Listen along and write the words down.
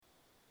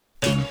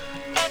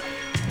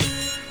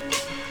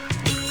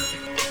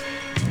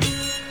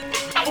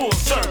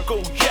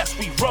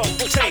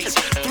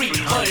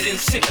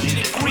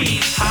360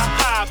 degrees.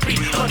 High,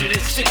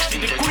 360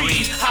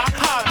 degrees.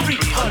 High,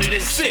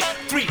 306,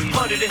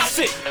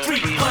 306,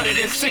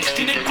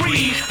 360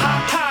 degrees.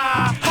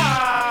 High.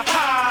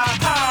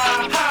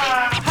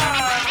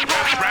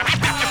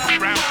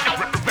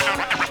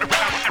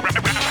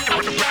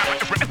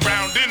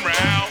 Round and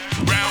round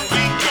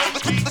we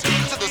go.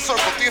 To the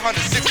circle,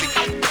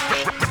 360.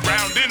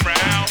 Round and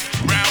round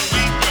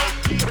we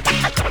go.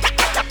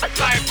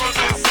 Life was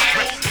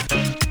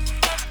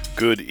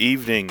Good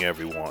evening,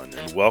 everyone,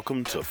 and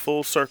welcome to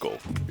Full Circle,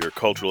 your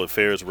cultural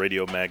affairs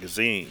radio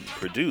magazine,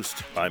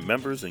 produced by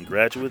members and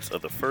graduates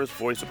of the First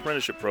Voice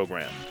Apprenticeship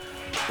Program,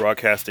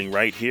 broadcasting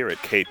right here at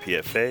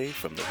KPFA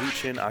from the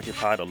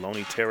Huichin-occupied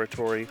Ohlone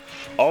Territory,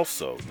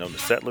 also known to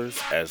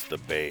settlers as the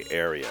Bay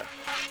Area.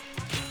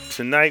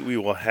 Tonight we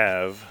will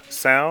have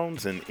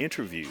sounds and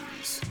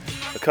interviews.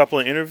 A couple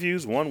of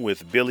interviews, one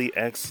with Billy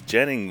X.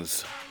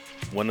 Jennings,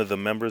 one of the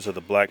members of the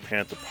Black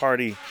Panther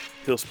Party.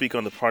 He'll speak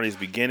on the party's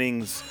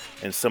beginnings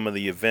and some of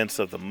the events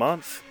of the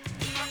month.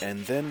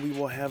 And then we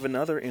will have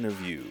another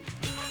interview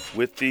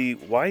with the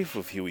wife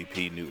of Huey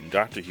P. Newton,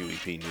 Dr. Huey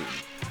P.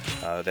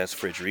 Newton. That's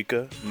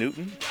Frederica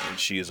Newton, and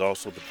she is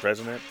also the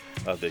president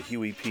of the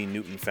Huey P.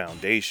 Newton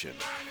Foundation.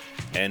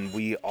 And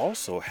we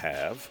also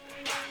have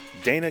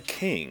Dana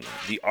King,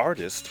 the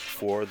artist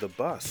for the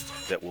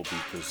bust that will be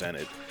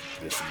presented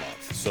this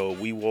month. So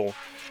we will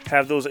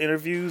have those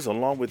interviews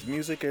along with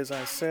music, as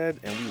I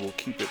said, and we will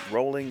keep it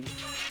rolling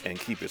and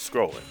keep it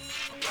scrolling.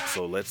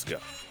 So let's go.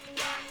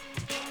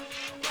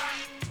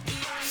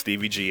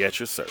 Stevie G at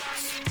your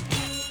service.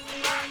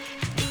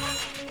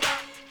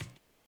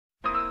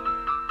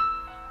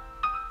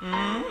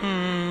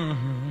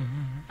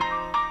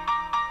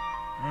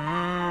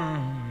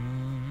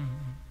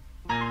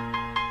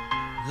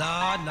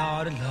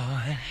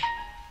 Lord.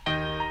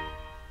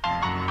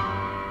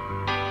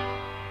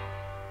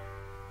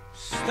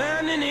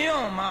 Standing here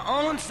on my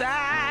own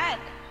side,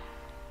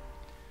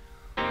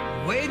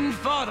 waiting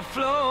for the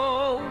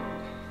flow.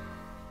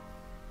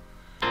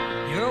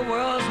 Your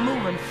world's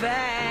moving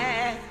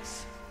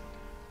fast,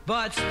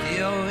 but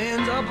still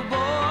ends up a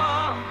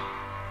bore.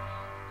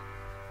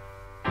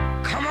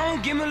 Come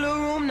on, give me a little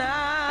room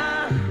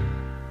now.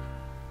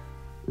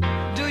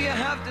 Do you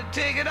have to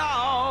take it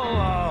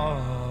all?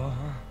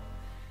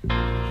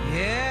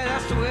 Yeah,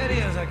 that's the way it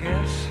is, I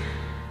guess.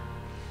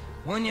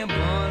 When you're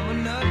born with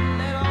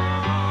nothing at all.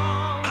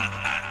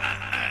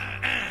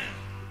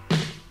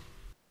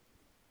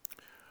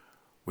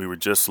 We were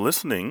just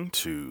listening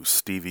to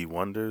Stevie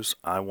Wonder's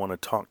I Want to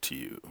Talk to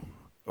You,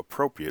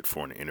 appropriate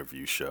for an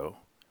interview show.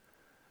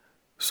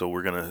 So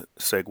we're going to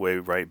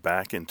segue right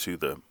back into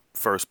the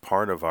first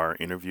part of our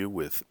interview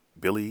with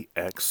Billy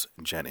X.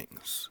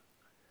 Jennings,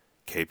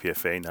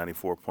 KPFA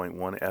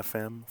 94.1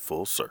 FM,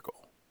 Full Circle.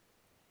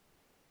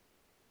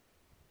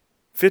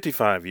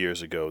 55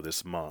 years ago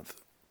this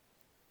month,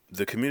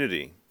 the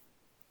community,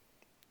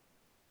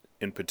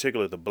 in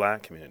particular the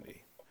black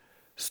community,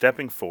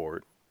 stepping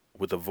forward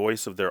with a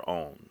voice of their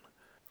own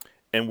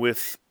and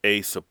with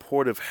a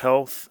supportive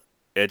health,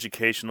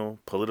 educational,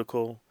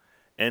 political,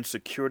 and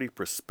security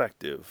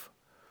perspective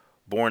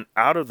born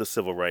out of the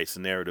civil rights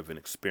narrative and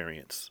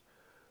experience,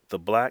 the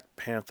Black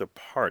Panther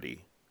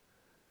Party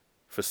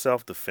for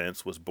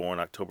Self-Defense was born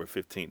October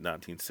 15,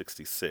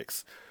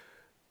 1966.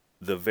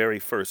 The very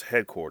first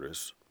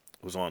headquarters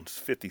was on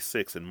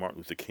 56 and Martin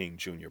Luther King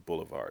Jr.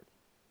 Boulevard.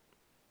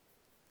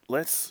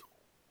 Let's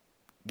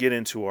get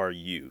into our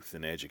youth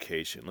and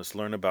education. Let's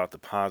learn about the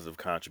positive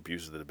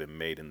contributions that have been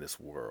made in this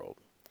world.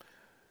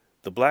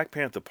 The Black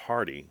Panther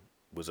Party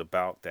was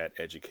about that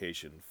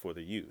education for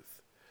the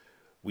youth.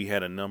 We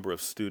had a number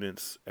of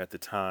students at the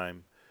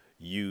time,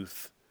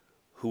 youth,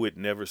 who had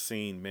never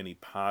seen many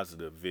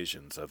positive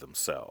visions of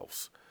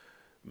themselves.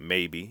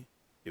 Maybe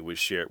it was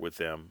shared with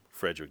them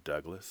Frederick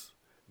Douglass.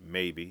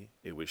 Maybe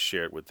it was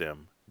shared with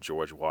them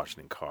George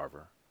Washington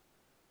Carver.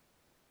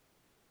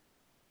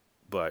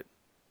 But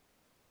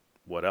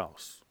what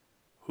else?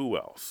 Who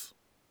else?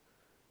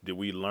 Did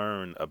we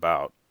learn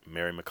about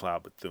Mary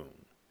McLeod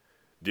Bethune?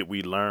 Did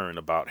we learn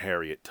about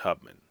Harriet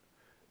Tubman?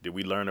 Did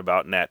we learn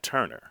about Nat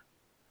Turner?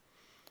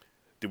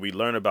 Did we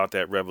learn about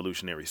that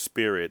revolutionary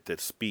spirit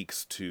that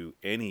speaks to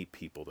any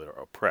people that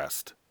are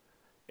oppressed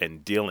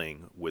and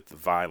dealing with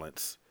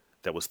violence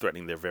that was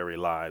threatening their very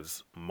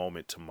lives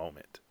moment to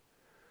moment?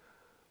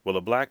 Well,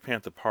 the Black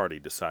Panther Party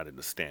decided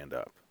to stand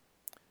up.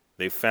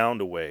 They found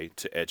a way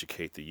to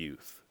educate the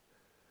youth.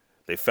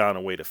 They found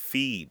a way to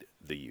feed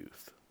the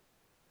youth.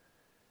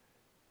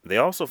 They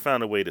also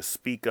found a way to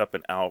speak up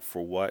and out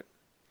for what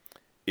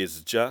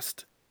is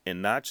just,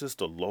 in not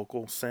just a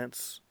local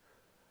sense,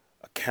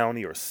 a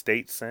county or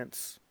state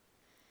sense,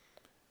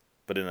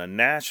 but in a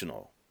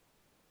national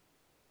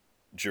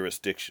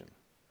jurisdiction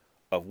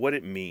of what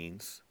it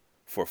means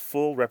for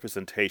full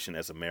representation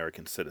as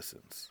American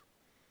citizens.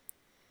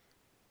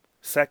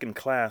 Second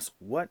class,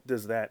 what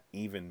does that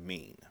even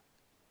mean?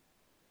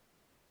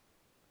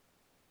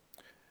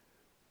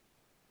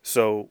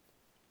 So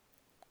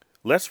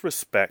let's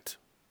respect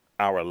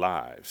our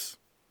lives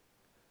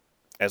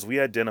As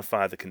we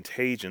identify the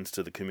contagions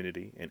to the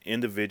community and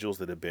individuals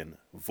that have been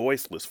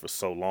voiceless for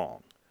so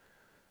long,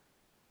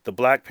 the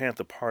Black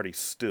Panther Party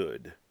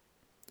stood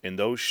in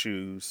those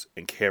shoes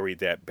and carried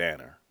that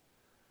banner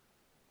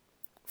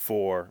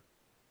for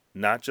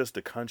not just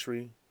the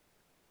country,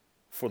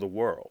 for the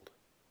world.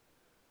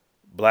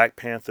 Black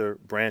Panther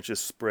branches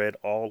spread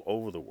all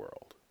over the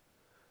world,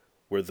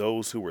 where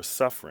those who were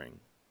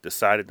suffering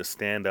decided to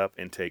stand up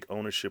and take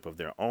ownership of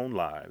their own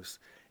lives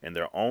and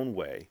their own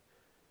way,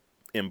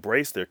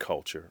 embrace their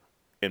culture,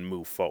 and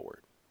move forward.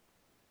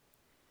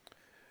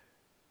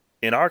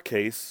 In our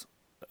case,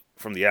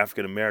 from the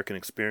African American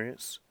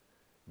experience,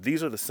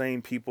 these are the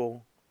same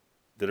people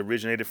that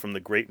originated from the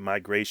Great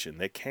Migration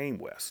that came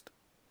west.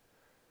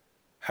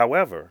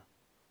 However,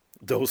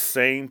 those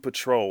same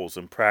patrols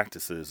and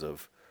practices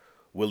of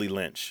Willie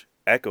Lynch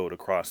echoed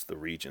across the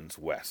regions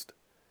west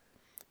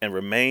and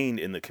remained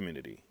in the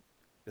community,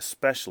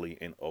 especially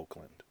in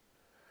Oakland.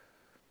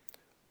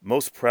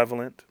 Most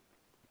prevalent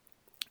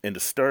and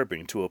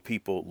disturbing to a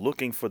people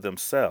looking for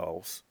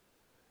themselves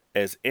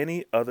as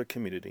any other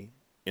community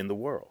in the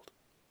world.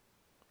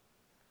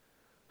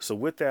 So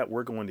with that,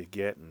 we're going to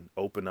get and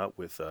open up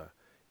with an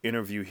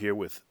interview here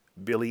with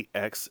Billy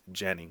X.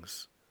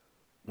 Jennings,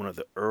 one of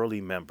the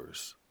early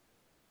members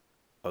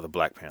of the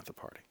Black Panther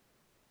Party.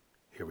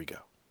 Here we go.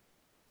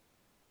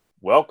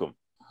 Welcome.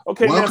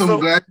 Okay, welcome. Man,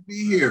 glad to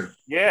be here.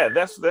 Yeah,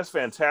 that's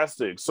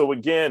fantastic. So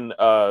again,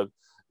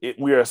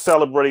 we are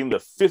celebrating the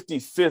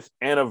 55th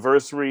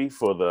anniversary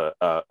for the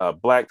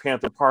Black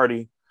Panther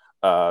Party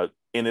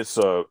in its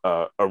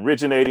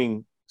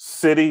originating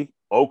city,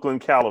 Oakland,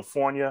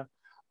 California.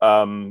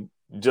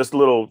 Just a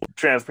little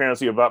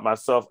transparency about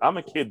myself. I'm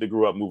a kid that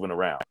grew up moving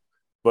around,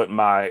 but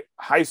my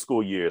high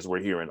school years were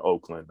here in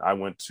Oakland. I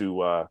went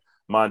to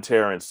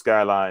Monterey and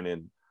Skyline,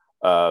 and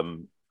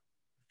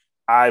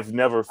I've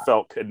never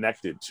felt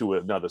connected to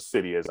another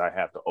city as I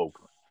have to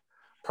Oakland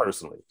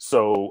personally.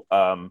 So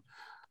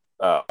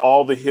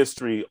all the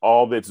history,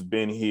 all that's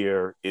been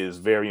here is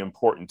very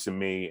important to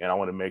me. And I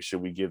want to make sure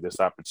we give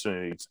this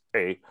opportunity to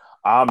pay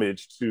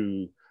homage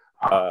to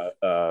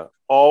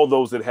all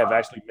those that have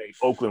actually made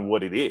Oakland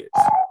what it is.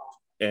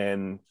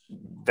 And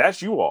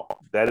that's you all.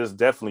 That is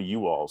definitely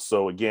you all.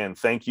 So again,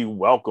 thank you.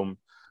 Welcome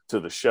to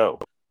the show.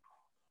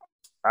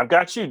 I've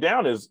got you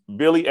down as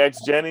Billy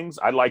X. Jennings.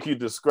 I'd like you to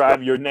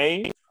describe your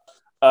name.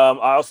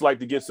 I also like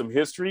to get some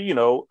history. You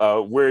know,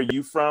 where are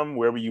you from?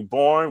 Where were you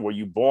born? Were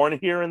you born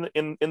here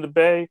in the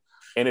Bay?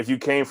 And if you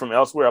came from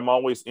elsewhere, I'm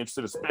always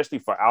interested, especially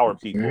for our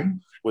people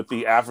with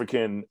the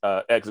African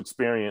X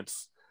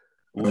experience.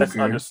 Let's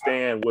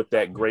understand what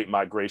that Great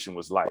Migration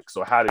was like.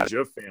 So, how did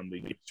your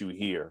family get you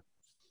here,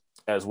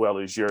 as well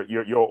as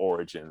your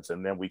origins,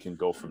 and then we can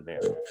go from there.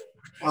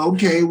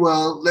 Okay,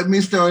 well, let me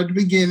start at the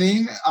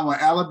beginning. I'm an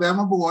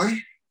Alabama boy,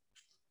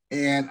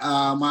 and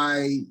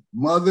my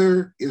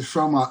mother is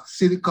from a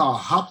city called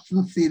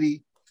Hobson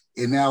City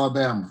in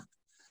Alabama.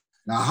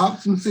 Now,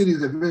 Hobson City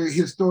is a very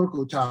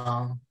historical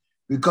town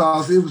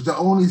because it was the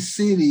only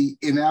city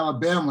in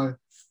Alabama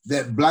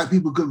that Black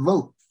people could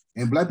vote.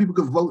 And Black people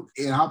could vote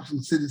in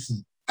Hobson City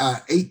since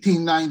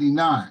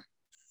 1899.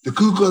 The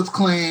Ku Klux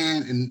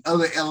Klan and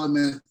other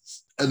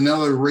elements and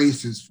other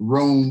races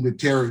roamed the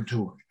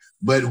territory.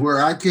 But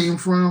where I came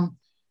from,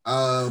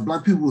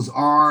 Black people was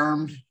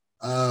armed.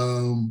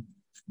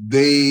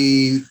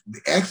 They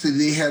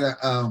had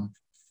an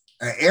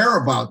air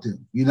about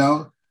them, you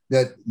know,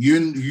 that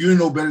you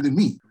know better than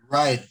me,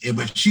 right?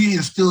 But she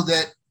instilled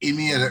that in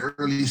me at an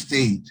early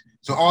stage.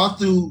 So all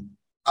through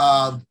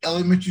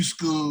elementary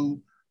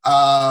school,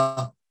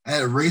 I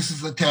had a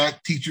racist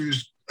attack,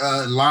 teachers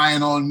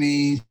lying on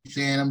me,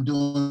 saying I'm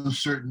doing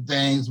certain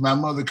things. My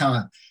mother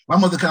kind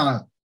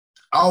of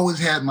always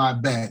had my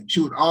back.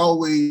 She would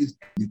always,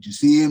 did you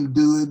see him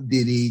do it?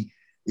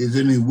 Is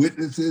there any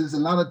witnesses?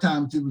 And a lot of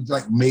times it was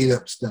like made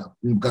up stuff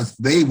because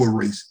they were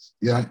racist,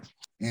 yeah.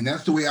 And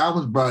that's the way I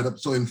was brought up.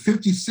 So in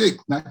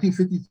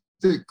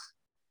 1956,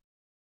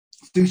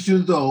 6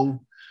 years old,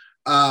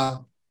 my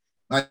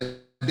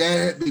dad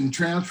had been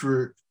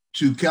transferred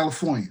to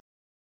California.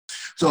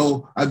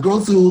 So I go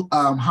through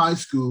high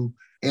school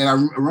and I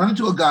run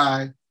into a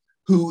guy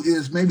who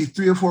is maybe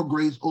 3 or 4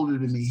 grades older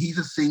than me. He's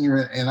a senior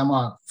and I'm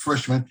a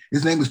freshman.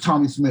 His name is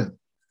Tommy Smith.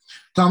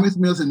 Tommy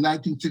Smith in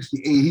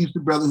 1968, he's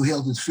the brother who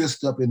held his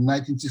fist up in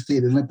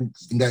 1968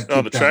 Olympics and got kicked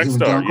out. The track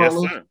star, yes,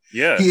 sir.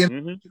 Yeah.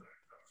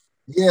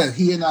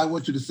 He and I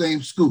went to the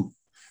same school.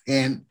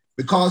 And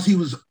because he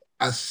was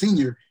a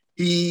senior,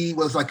 he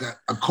was like a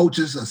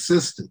coach's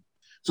assistant.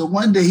 So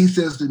one day he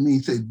says to me,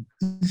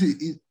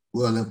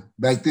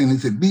 back then he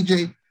said,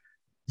 BJ,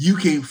 you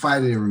can't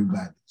fight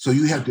everybody. So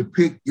you have to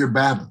pick your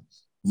battles.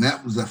 And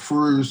that was the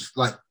first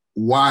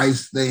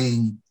wise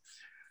thing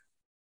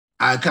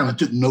I kind of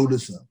took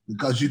notice of,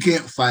 because you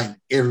can't fight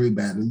every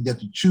battle. You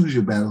have to choose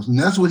your battles. And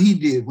that's what he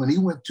did when he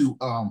went to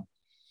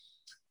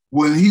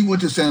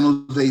San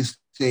Jose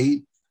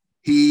State.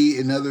 He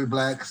and other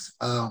Blacks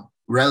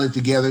rallied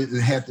together and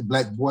had the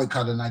Black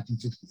boycott in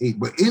 1968.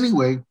 But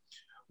anyway,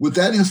 with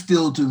that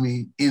instilled to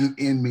me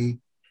in me,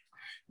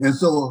 and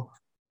so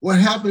what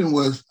happened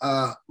was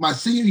my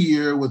senior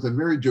year was a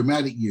very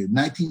dramatic year,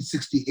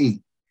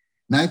 1968.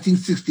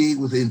 1968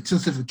 was the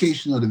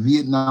intensification of the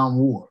Vietnam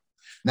War.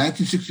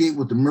 1968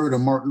 was the murder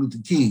of Martin Luther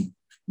King.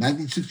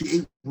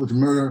 1968 was the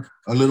murder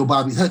of little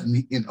Bobby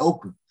Hutton in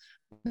Oakland.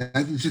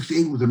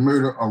 1968 was the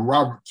murder of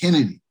Robert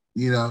Kennedy,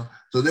 you know.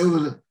 So there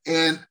was,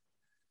 and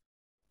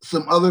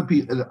some other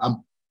people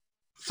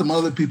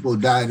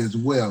died as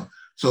well.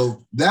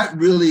 So that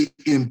really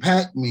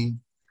impacted me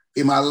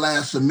in my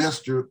last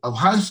semester of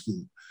high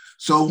school.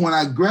 So when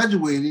I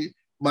graduated,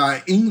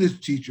 my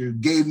English teacher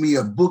gave me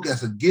a book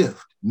as a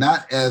gift,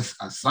 not as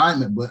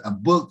assignment, but a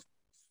book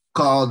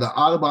called The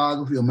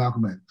Autobiography of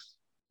Malcolm X.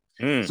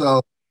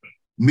 So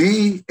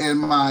me and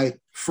my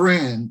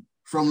friend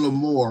from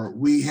Lemoore,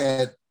 we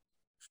had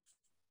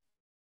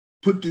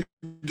put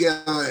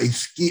together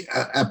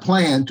a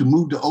plan to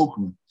move to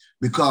Oakland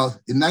because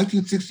in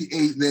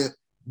 1968,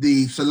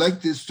 the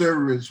Selected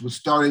Service was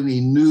starting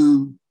a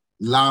new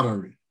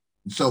lottery.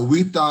 So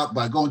we thought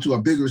by going to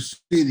a bigger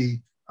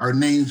city, our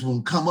names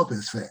won't come up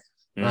as fast,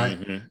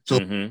 right? So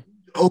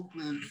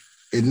Oakland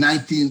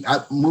I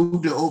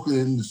moved to Oakland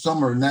in the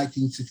summer of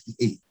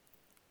 1968.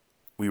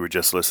 We were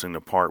just listening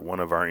to part one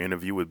of our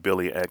interview with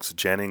Billy X.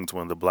 Jennings,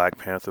 one of the Black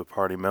Panther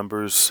Party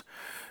members,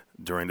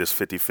 during this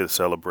 55th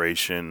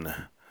celebration,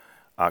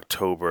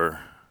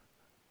 October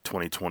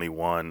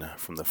 2021,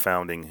 from the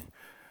founding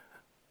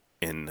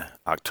in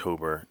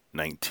October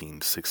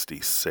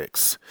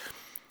 1966.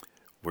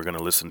 We're going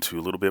to listen to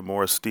a little bit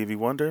more of Stevie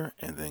Wonder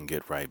and then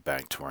get right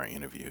back to our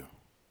interview.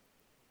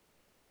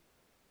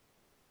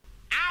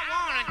 I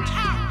want to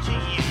talk to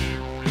you.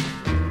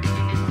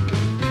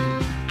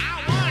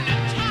 I want to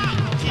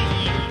talk to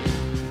you.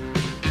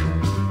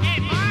 Hey,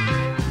 boy,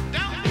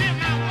 don't live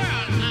my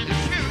world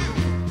untrue.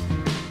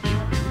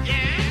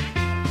 Yeah,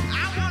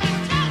 I want to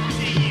talk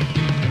to you.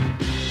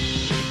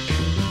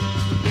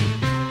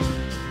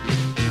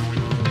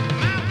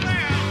 My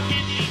world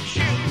can be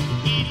true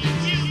if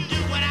you do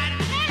what I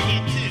tell you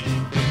to.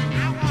 I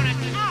want to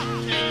talk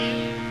to you.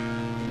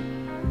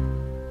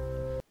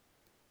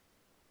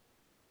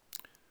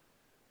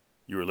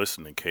 You are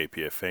listening to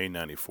KPFA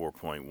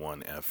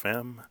 94.1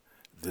 FM.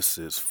 This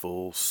is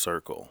Full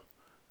Circle,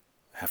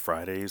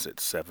 Fridays at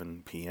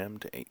 7 p.m.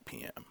 to 8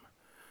 p.m.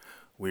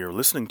 We are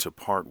listening to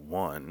part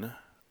one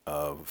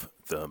of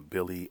the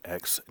Billy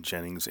X.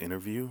 Jennings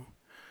interview.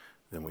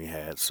 Then we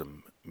had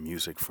some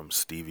music from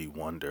Stevie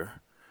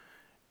Wonder,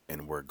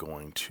 and we're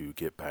going to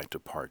get back to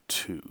part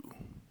two.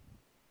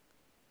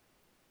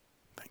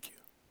 Thank you.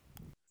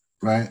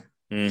 Right?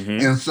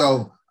 And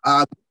so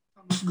I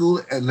went to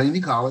school at Laney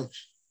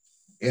College,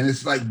 and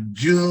it's like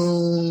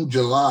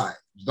July.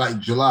 It's like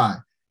July.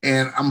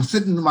 And I'm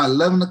sitting in my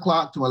 11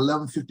 o'clock to my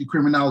 11:50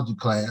 criminology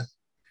class,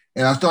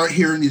 and I start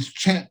hearing this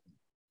chant,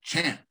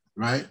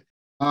 right?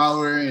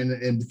 And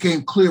it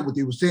became clear what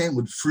they were saying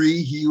with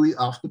free Huey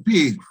off the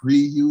pig,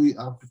 free Huey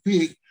off the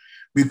pig,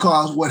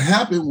 because what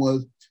happened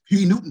was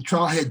Huey Newton's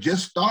trial had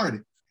just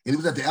started, and it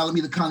was at the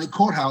Alameda County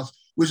Courthouse,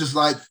 which is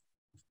like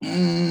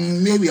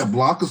maybe a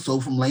block or so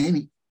from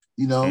Laney,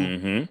 you know?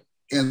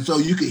 And so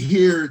you could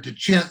hear the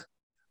chant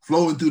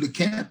flowing through the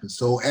campus.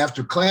 So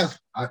after class,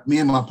 me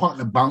and my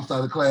partner bounced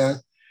out of class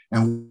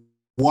and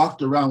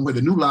walked around where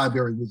the new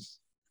library was,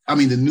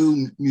 the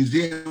new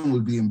museum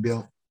was being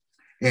built.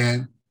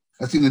 And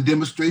I seen a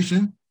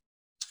demonstration,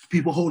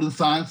 people holding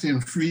signs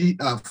saying free,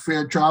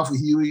 fair trial for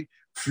Huey,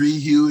 free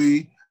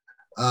Huey,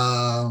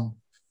 and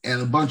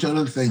a bunch of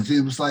other things.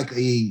 It was like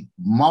a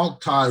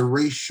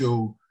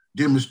multiracial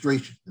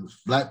demonstration. It was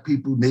Black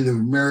people, Native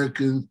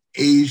Americans,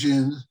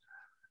 Asians,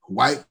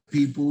 white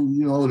people,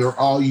 you know, they're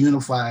all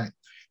unified.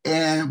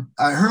 And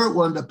I heard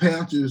one of the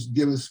Panthers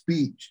give a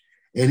speech,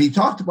 and he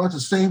talked about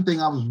the same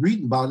thing I was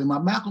reading about in my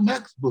Malcolm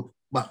X book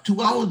about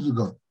 2 hours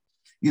ago,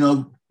 you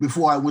know,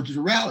 before I went to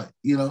the rally,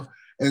 you know.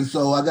 And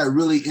so I got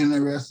really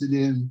interested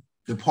in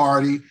the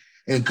party,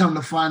 and come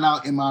to find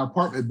out in my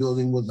apartment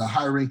building was a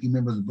high-ranking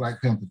member of the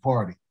Black Panther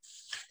Party.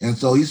 And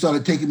so he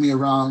started taking me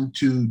around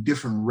to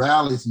different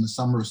rallies in the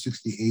summer of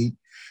 '68.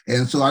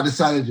 And so I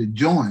decided to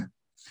join.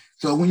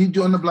 So when you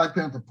join the Black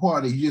Panther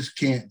Party, you just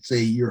can't say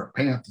you're a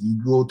Panther.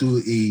 You go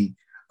through a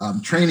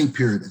training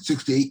period, a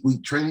 6 to 8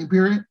 week training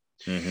period.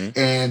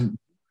 And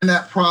in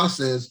that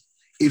process,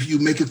 if you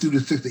make it through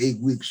the 6 to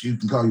 8 weeks, you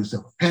can call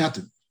yourself a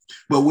Panther.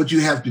 But what you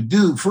have to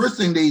do, first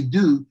thing they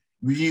do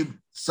when you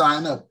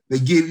sign up, they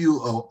give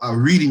you a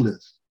reading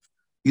list,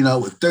 you know,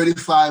 with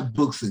 35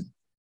 books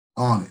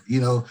on it, you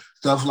know,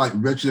 stuff like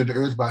Wretched of the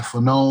Earth by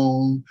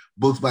Fanon,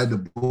 books by Du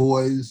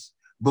Bois,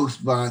 books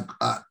by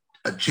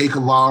Che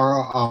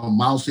Guevara, or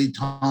Mao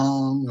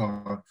Zedong,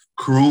 or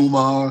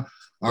Nkrumah,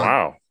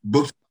 or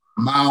books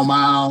Mao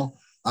Mao,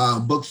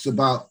 books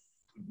about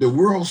the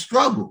world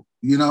struggle,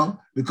 you know,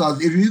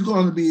 because if you're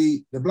going to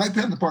be, the Black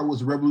Panther Party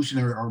was a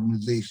revolutionary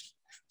organization.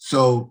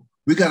 So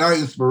we got our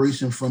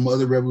inspiration from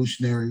other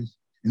revolutionaries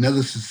and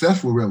other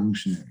successful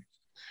revolutionaries.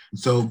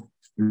 So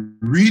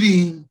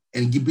reading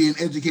and being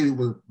educated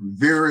was a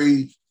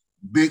very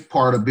big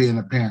part of being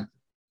a Panther.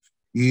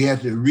 You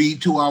had to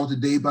read 2 hours a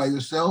day by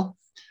yourself.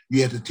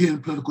 You had to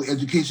attend political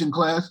education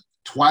class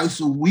twice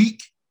a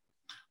week.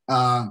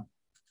 And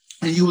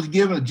you was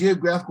given a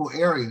geographical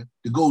area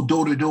to go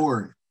door to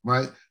door,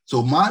 right?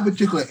 So my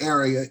particular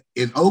area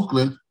in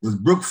Oakland was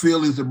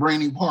Brookfield and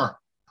Zabrani Park.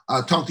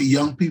 I talked to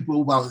young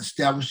people about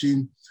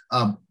establishing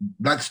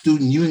Black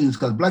student unions,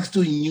 because Black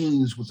student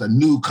unions was a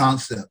new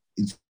concept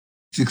in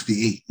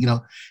 68,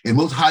 and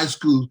most high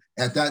schools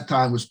at that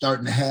time were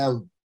starting to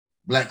have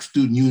Black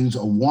student unions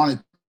or wanted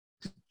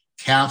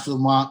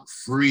Castlemont,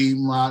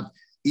 Fremont,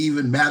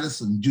 even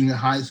Madison Junior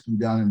High School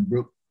down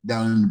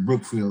in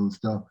Brookfield and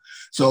stuff.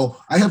 So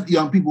I helped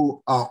young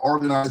people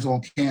organize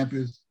on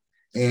campus,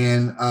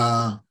 and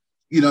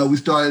we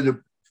started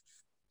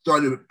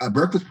a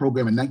breakfast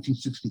program in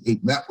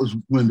 1968. That was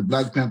when the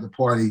Black Panther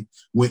Party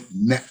went.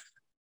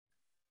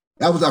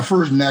 That was our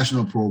first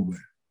national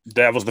program.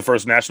 That was the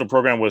first national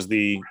program. Was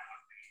the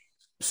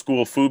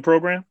school food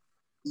program?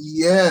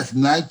 Yes,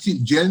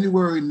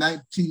 January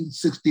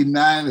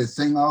 1969 at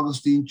St.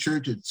 Augustine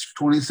Church at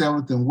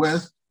 27th and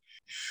West.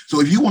 So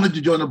if you wanted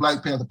to join the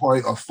Black Panther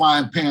Party or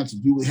find Panthers,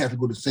 you would have to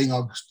go to St.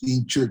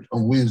 Augustine Church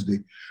on Wednesday,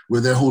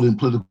 where they're holding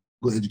political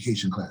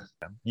education class.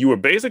 You were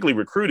basically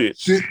recruited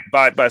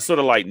by sort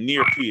of like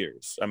near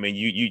peers. I mean,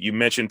 you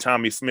mentioned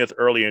Tommy Smith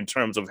earlier in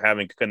terms of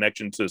having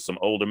connection to some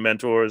older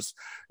mentors.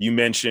 You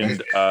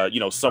mentioned,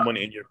 someone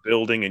in your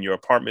building, in your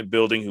apartment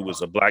building, who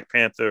was a Black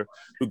Panther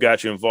who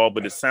got you involved.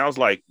 But it sounds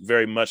like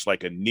very much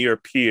like a near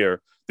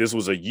peer. This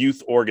was a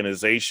youth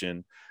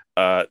organization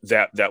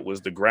that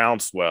was the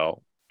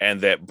groundswell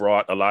and that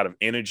brought a lot of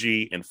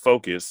energy and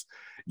focus.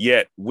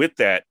 Yet with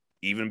that,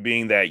 even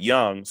being that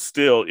young,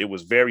 still, it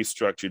was very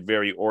structured,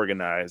 very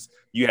organized.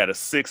 You had a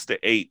 6 to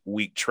 8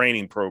 week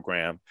training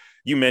program.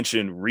 You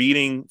mentioned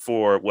reading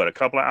for a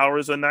couple of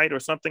hours a night or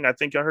something, I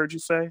think I heard you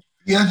say?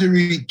 You have to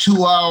read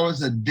 2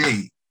 hours a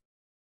day.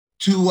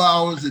 2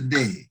 hours a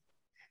day.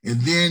 And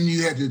then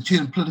you had to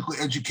attend political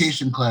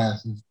education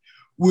classes,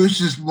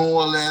 which is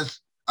more or less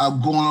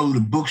going over the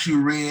books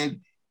you read,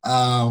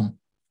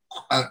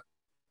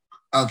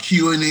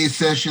 Q&A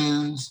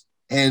sessions,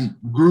 and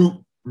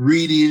group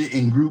reading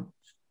and group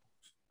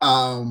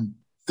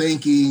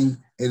thinking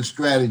and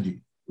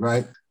strategy,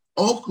 right?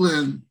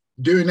 Oakland,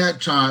 during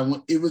that time,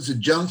 when it was the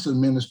Johnson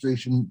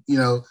administration,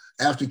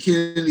 after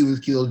Kennedy was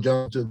killed,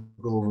 Johnson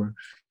took over.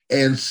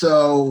 And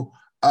so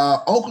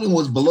Oakland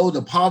was below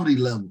the poverty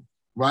level,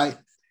 right?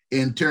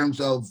 In terms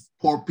of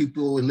poor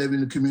people and living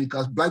in the community,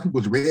 because Black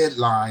people was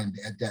redlined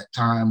at that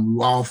time. We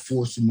were all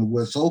forced into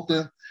West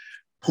Oakland,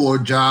 poor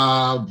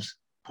jobs,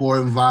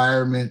 poor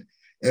environment.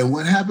 And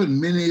what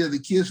happened, many of the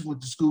kids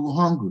went to school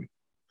hungry.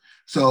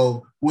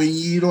 So when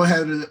you don't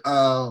have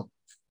the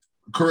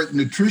correct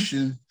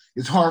nutrition,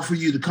 it's hard for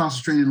you to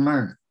concentrate and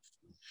learn.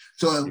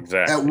 So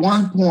exactly. At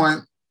one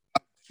point,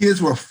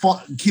 kids were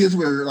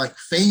like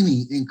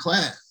fainting in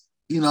class,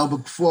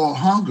 before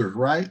hunger,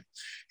 right?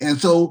 And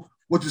so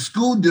what the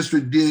school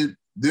district did,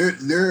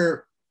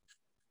 their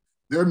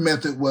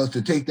method was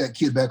to take that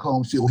kid back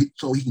home so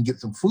he can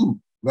get some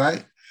food,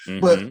 right? Mm-hmm.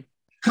 But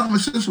common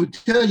sense would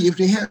tell you if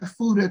they had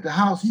food at the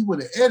house, he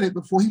would have ate it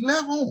before he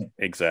left home.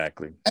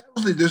 Exactly.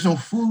 Absolutely, there's no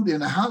food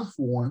in the house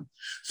for him.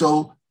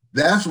 So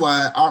that's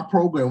why our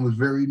program was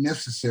very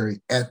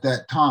necessary at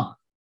that time.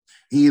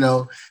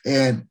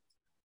 And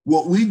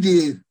what we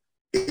did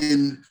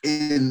in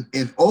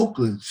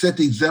Oakland set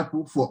the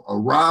example for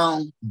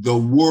around the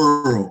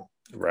world.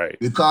 Right.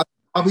 Because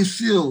Bobby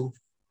Seale,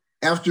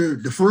 after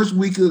the first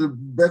week of the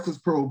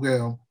breakfast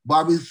program,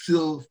 Bobby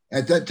Seale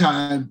at that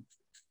time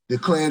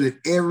declared that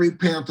every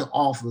Panther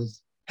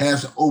office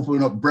has to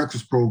open up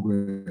breakfast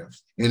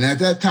programs. And at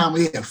that time,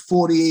 we had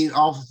 48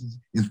 offices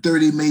in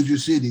 30 major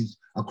cities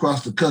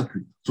across the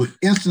country. So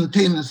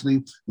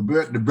instantaneously,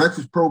 the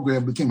breakfast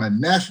program became a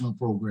national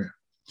program.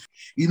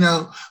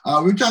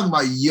 We're talking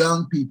about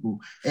young people.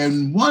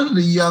 And one of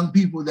the young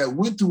people that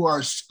went to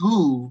our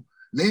school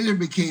later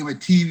became a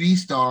TV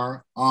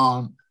star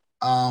on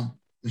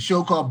the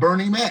show called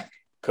Burning Mac.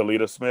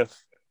 Kalita Smith.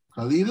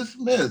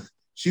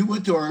 She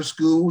went to our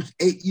school, was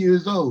 8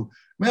 years old.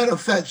 Matter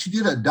of fact, she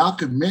did a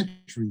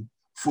documentary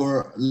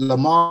for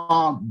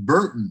Lamar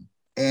Burton,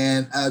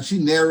 and she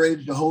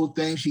narrated the whole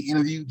thing. She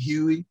interviewed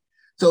Huey.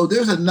 So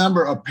there's a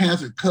number of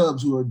Panther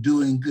Cubs who are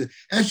doing good.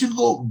 As you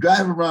go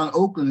drive around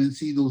Oakland and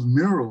see those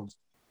murals.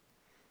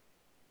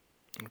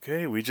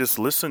 Okay, we just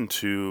listened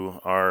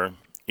to our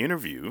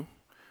interview,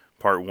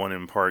 part 1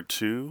 and part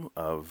 2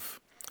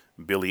 of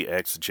Billy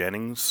X.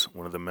 Jennings,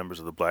 one of the members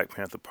of the Black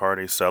Panther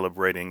Party,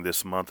 celebrating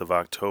this month of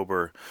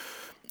October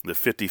the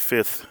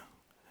 55th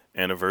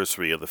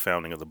anniversary of the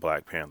founding of the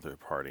Black Panther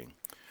Party.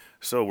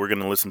 So we're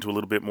going to listen to a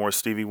little bit more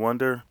Stevie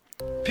Wonder.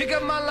 Pick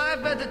up my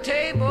life at the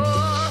table,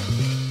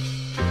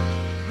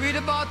 read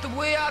about the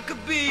way I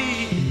could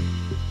be,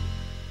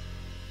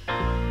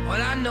 when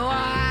I know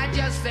I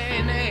just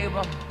ain't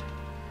able,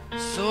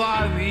 so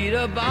I read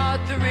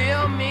about the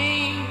real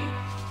me.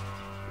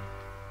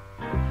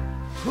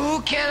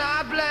 Who can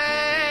I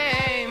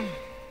blame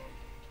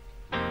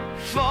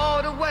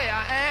for the way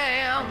I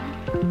am?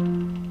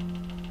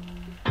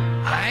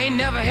 I ain't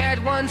never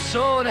had one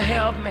soul to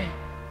help me,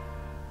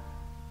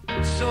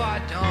 so I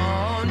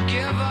don't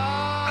give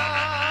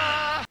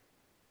up.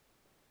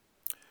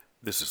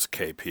 This is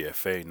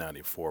KPFA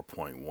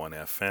 94.1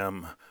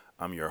 FM.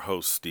 I'm your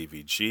host,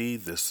 Stevie G.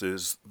 This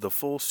is the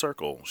Full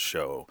Circle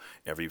Show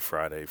every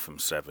Friday from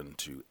 7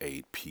 to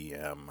 8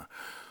 p.m.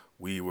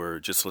 We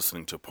were just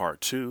listening to part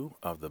 2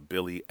 of the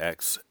Billy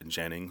X.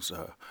 Jennings,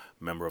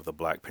 member of the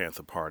Black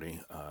Panther Party,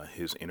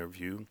 his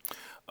interview.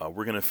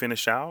 We're going to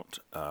finish out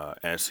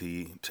as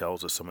he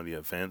tells us some of the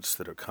events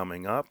that are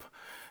coming up,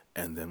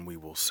 and then we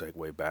will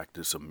segue back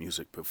to some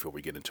music before we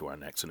get into our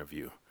next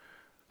interview.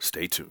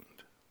 Stay tuned.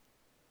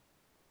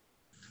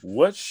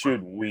 What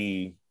should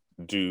we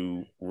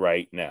do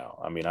right now?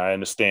 I mean, I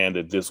understand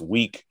that this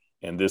week,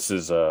 and this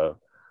is a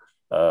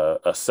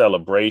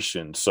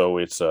celebration, so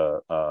it's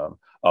a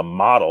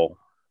model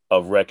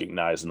of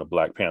recognizing the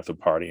Black Panther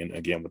Party, and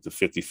again with the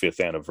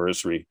 55th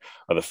anniversary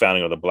of the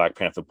founding of the Black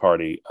Panther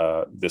Party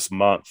this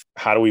month.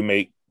 How do we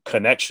make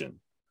connection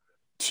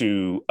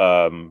to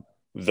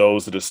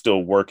those that are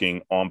still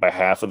working on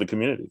behalf of the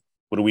community?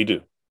 What do we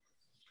do?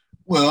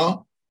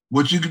 Well,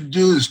 what you can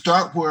do is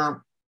start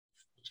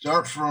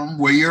from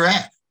where you're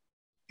at.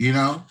 You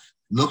know,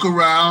 look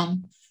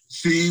around,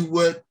 see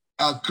what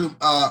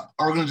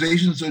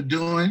organizations are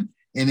doing,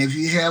 and if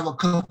you have a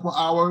couple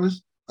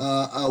hours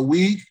a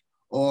week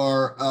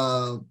or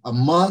a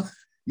month,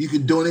 you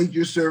can donate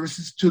your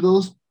services to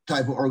those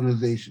type of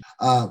organizations.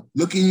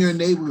 Look in your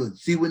neighborhood,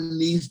 see what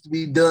needs to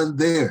be done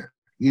there.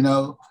 You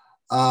know,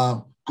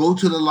 go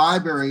to the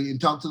library and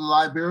talk to the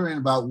librarian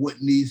about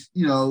what needs,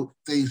 you know,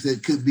 things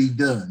that could be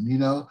done. You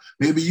know,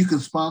 maybe you can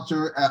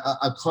sponsor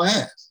a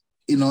class,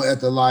 you know,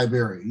 at the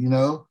library, you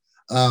know,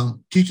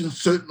 teaching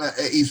certain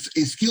a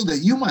skill that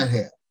you might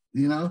have,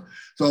 you know.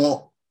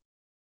 So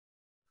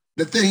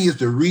the thing is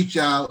to reach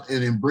out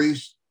and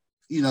embrace,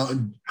 you know,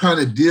 and try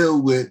to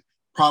deal with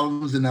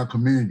problems in our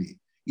community.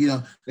 You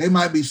know, they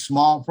might be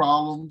small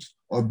problems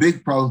or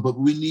big problems, but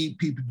we need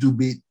people to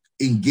be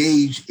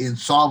engaged in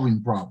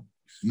solving problems,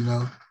 you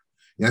know.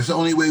 That's the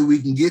only way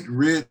we can get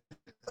rid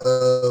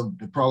of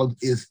the problem,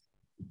 is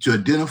to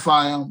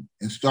identify them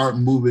and start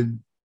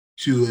moving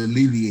to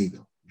alleviate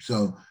them.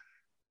 So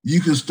you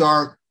can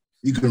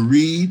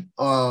read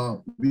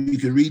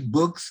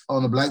books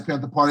on the Black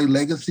Panther Party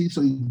legacy,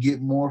 so you can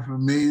get more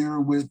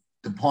familiar with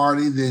the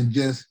party than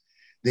just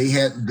they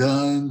had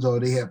guns or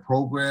they had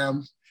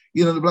programs.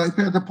 You know, the Black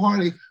Panther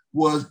Party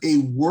was a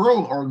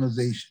world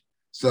organization.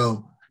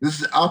 So this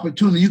is an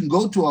opportunity. You can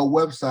go to our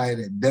website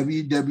at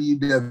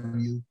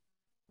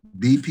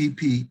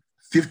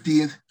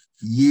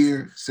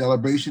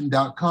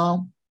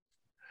www.bpp50thyearcelebration.com.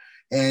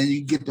 And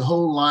you get the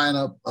whole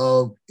lineup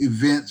of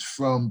events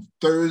from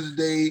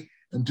Thursday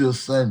until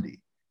Sunday.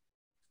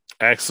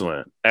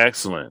 Excellent.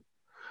 Well,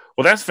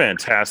 that's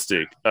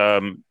fantastic.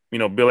 You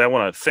know, Billy, I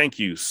want to thank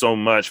you so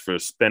much for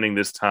spending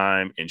this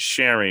time and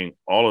sharing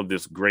all of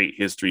this great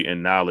history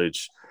and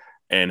knowledge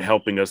and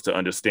helping us to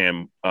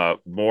understand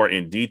more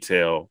in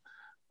detail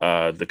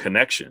the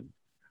connection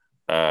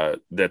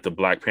that the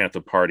Black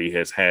Panther Party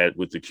has had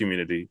with the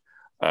community,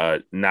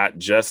 not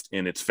just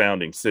in its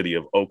founding city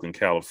of Oakland,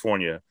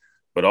 California,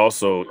 but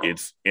also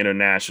its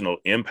international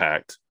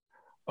impact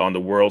on the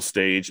world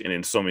stage and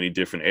in so many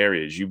different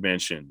areas. You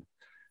mentioned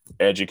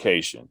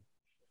education.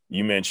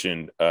 You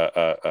mentioned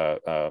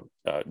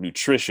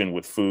nutrition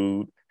with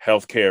food,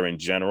 healthcare in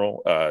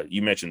general.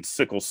 You mentioned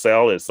sickle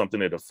cell as something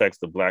that affects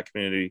the Black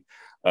community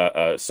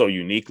so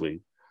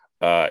uniquely,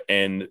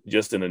 and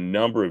just in a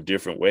number of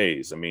different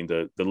ways. I mean,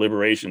 the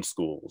liberation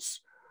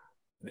schools.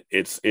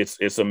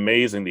 It's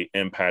amazing the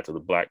impact of the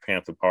Black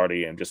Panther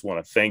Party, and just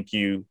want to thank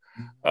you.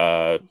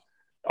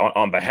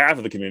 On behalf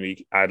of the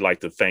community, I'd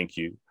like to thank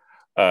you.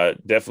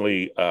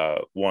 Definitely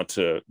want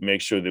to make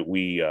sure that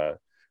we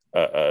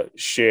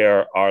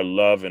share our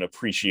love and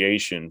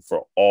appreciation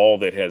for all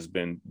that has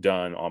been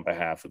done on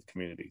behalf of the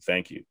community.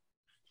 Thank you.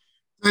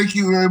 Thank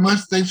you very much.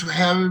 Thanks for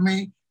having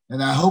me.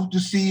 And I hope to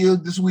see you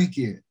this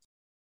weekend.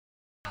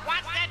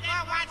 Watch that,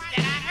 boy, watch that.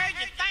 I heard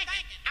you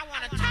thinking. I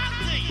want to talk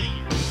to you.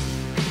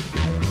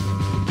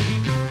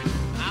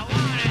 I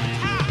want to talk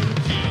to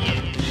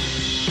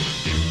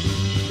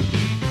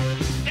you.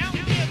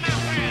 Don't give my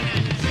world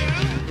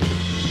untrue.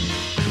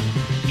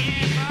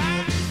 Yeah, boy.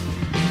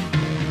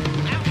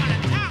 I want to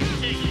talk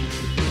to you.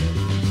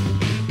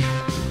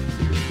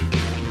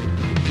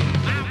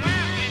 My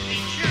world can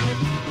be true,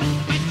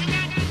 but you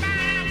got to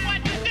find out what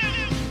to do.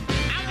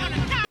 I want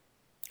to talk.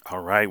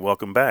 All right,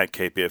 welcome back,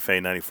 KPFA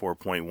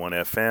 94.1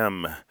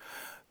 FM.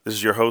 This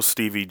is your host,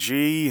 Stevie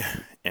G,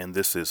 and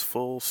this is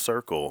Full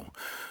Circle.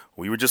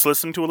 We were just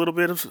listening to a little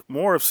bit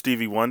more of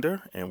Stevie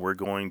Wonder, and we're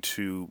going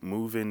to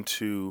move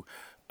into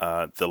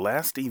the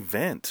last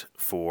event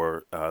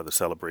for the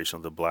celebration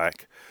of the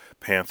Black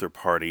Panther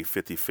Party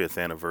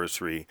 55th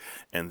anniversary,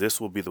 and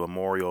this will be the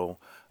memorial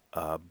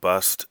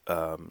bust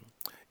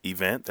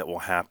event that will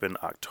happen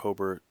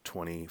October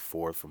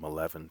 24th from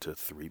 11 to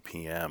 3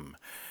 p.m.,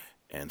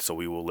 and so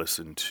we will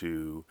listen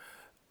to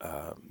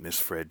Miss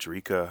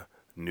Frederica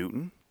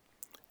Newton,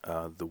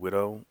 the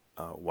widow,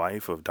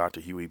 wife of Dr.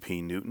 Huey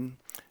P. Newton,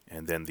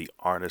 and then the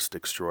artist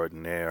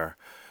extraordinaire,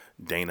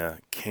 Dana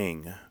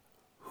King,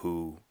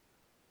 who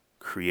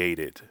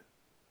created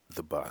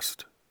the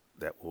bust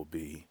that will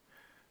be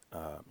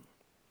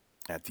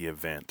at the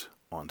event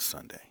on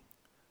Sunday.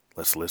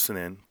 Let's listen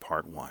in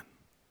part one.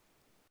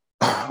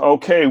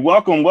 Okay,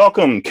 welcome,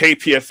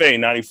 KPFA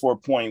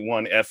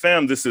 94.1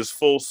 FM. This is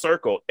Full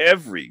Circle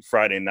every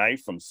Friday night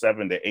from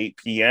 7 to 8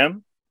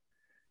 p.m.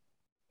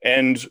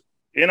 And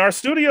in our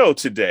studio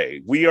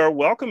today, we are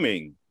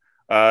welcoming,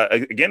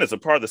 again, as a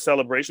part of the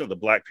celebration of the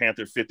Black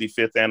Panther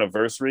 55th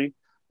anniversary,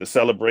 the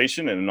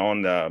celebration, and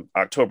on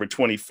October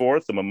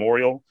 24th, the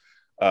memorial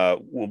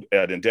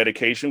and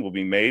dedication will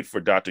be made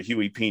for Dr.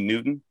 Huey P.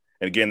 Newton.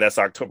 And again, that's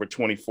October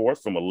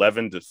 24th from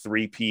 11 to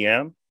 3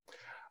 p.m.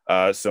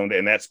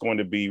 And that's going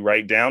to be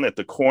right down at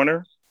the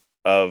corner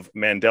of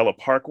Mandela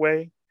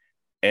Parkway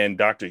and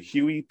Dr.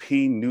 Huey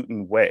P.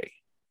 Newton Way.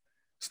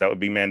 So that would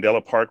be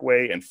Mandela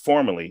Parkway and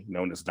formerly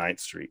known as 9th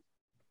Street.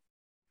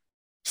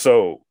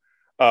 So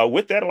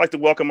with that, I'd like to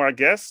welcome our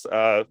guest,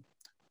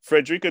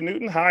 Frederica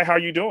Newton. Hi, how are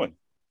you doing?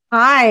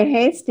 Hi.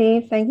 Hey,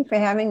 Steve. Thank you for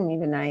having me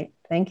tonight.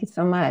 Thank you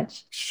so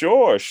much.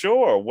 Sure.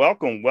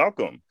 Welcome.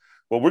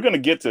 Well, we're going to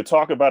get to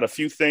talk about a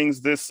few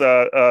things this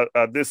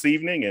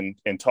evening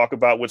and talk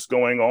about what's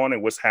going on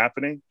and what's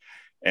happening.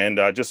 And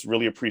just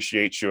really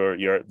appreciate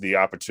the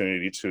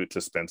opportunity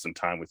to spend some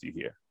time with you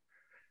here.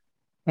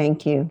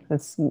 Thank you.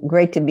 It's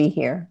great to be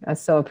here. I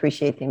so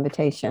appreciate the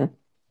invitation.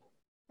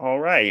 All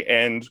right.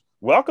 And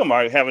welcome.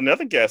 I have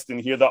another guest in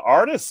here, the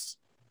artist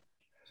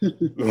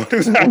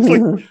who's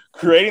actually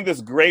creating this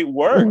great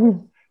work.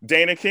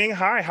 Dana King,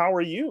 hi, how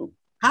are you?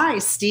 Hi,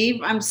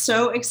 Steve. I'm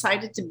so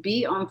excited to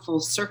be on Full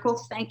Circle.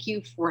 Thank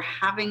you for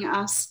having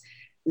us.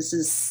 This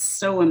is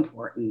so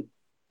important.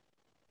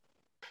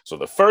 So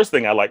the first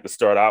thing I like to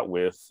start out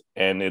with,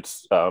 and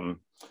it's, where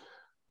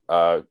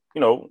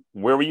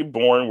were you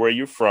born? Where are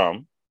you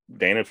from?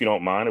 Dana, if you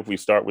don't mind, if we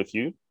start with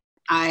you.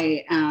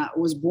 I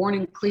was born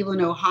in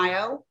Cleveland,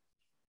 Ohio.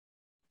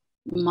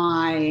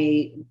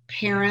 My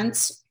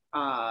parents,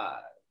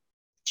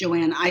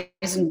 Joanne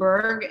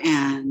Eisenberg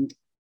and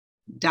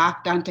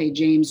Doc Dante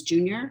James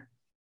Jr.,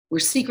 were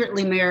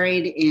secretly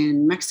married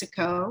in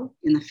Mexico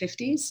in the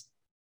 50s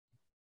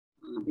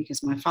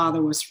because my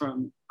father was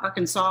from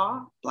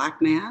Arkansas,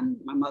 Black man,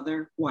 my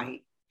mother,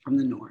 white, from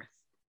the North,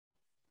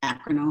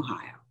 Akron,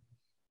 Ohio.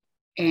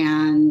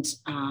 And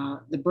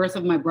the birth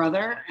of my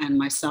brother and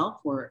myself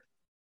were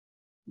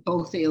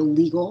both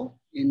illegal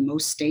in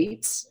most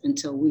states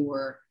until we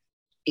were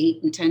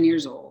 8 and 10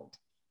 years old.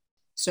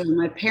 So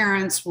my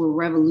parents were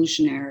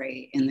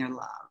revolutionary in their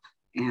love.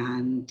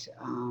 And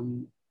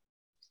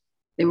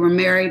they were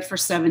married for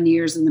 7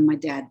 years and then my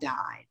dad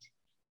died.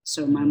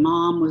 So my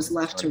mom was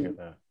left to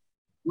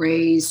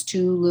raise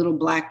 2 little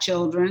Black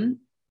children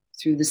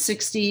through the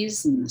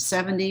 60s and the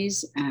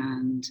 70s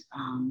and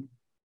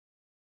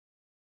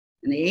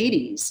in the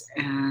 80s.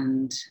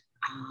 And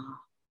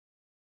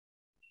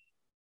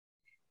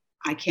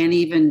I can't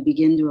even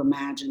begin to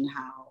imagine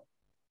how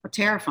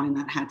terrifying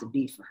that had to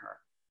be for her.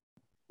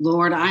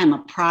 Lord, I am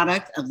a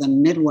product of the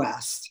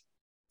Midwest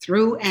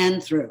through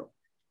and through.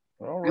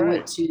 All right. I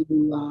went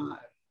to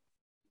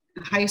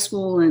high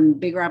school in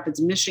Big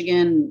Rapids,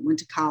 Michigan, went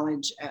to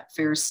college at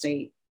Ferris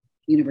State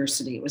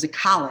University. It was a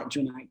college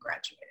when I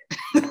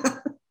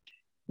graduated.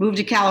 Moved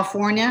to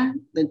California,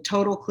 the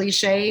total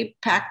cliche,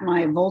 packed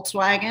my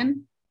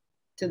Volkswagen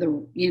to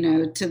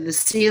the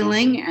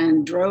ceiling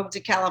and drove to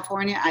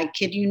California. I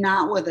kid you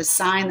not, with a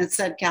sign that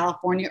said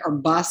California or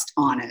bust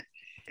on it.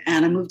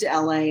 And I moved to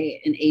LA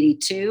in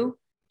 82.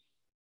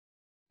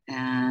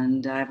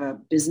 And I have a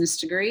business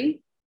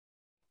degree.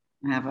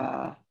 I have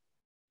a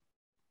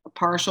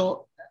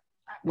partial,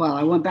 well,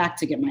 I went back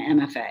to get my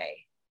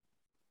MFA,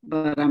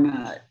 but I'm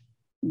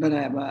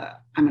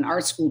an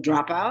art school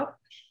dropout,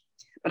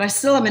 but I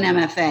still have an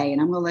MFA, and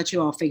I'm gonna let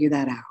you all figure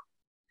that out.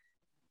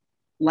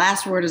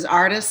 Last word is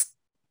artist.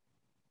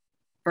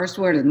 First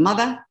word is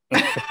mother.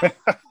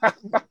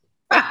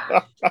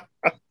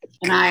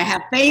 And I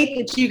have faith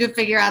that you can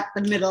figure out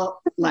the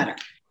middle letter.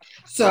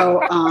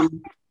 So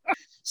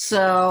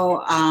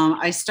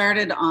I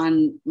started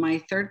on my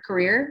third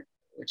career,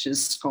 which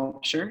is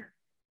sculpture,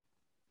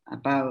 a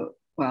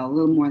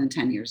little more than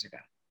 10 years ago.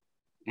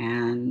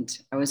 And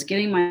I was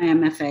getting my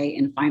MFA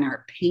in fine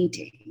art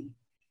painting,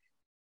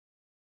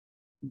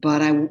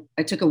 but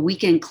I took a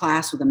weekend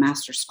class with a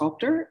master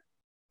sculptor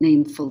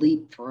named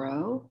Philippe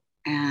Farreau,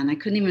 and I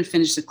couldn't even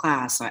finish the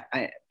class.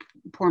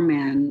 Poor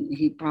man,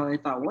 he probably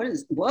thought,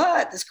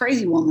 what, this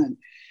crazy woman.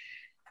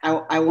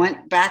 I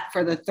went back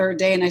for the third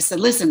day and I said,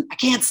 listen, I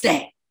can't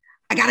stay.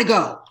 I gotta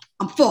go.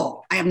 I'm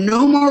full. I have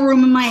no more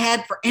room in my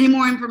head for any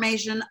more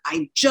information.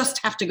 I just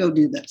have to go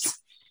do this.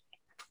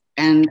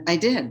 And I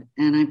did.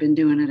 And I've been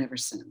doing it ever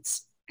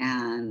since.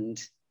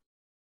 And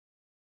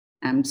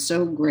I'm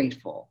so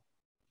grateful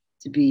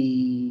to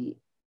be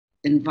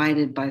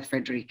invited by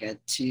Frederica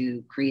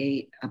to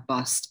create a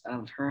bust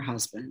of her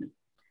husband,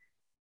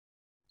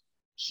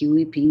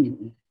 Huey P.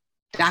 Newton,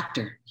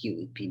 Dr.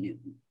 Huey P.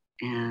 Newton.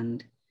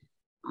 And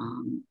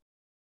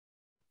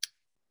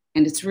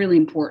And it's really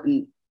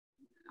important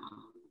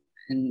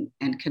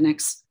and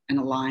connects and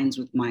aligns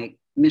with my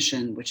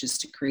mission, which is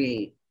to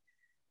create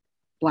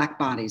Black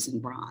bodies in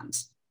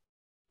bronze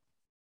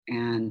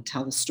and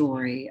tell the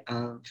story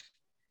of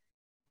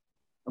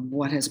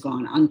what has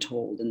gone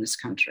untold in this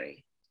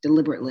country,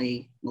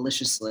 deliberately,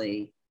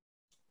 maliciously.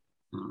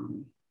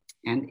 And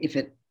if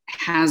it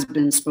has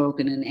been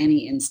spoken in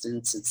any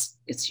instance,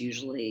 it's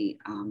usually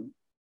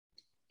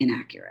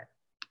inaccurate.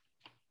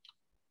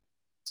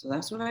 So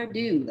that's what I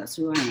do. That's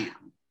who I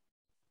am.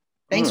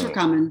 Thanks for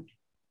coming.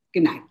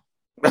 Good night.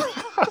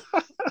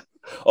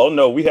 Oh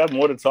no, we have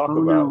more to talk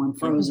about. No, I'm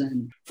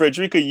frozen.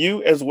 Frederica,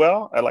 you as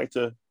well. I'd like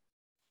to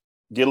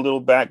get a little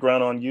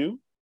background on you.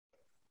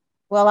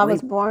 Well, I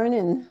was born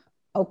in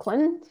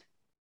Oakland,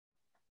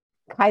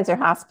 Kaiser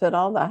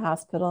Hospital, the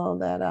hospital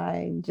that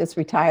I just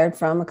retired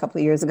from a couple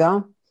of years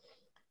ago.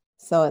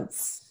 So it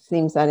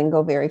seems I didn't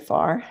go very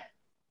far.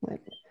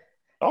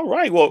 All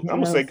right. Well, I'm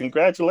gonna say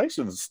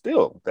congratulations.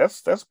 Still,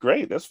 that's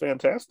great. That's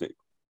fantastic.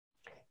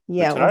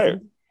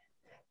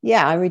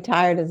 Yeah, I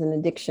retired as an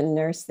addiction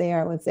nurse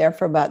there. I was there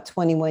for about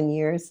 21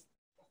 years.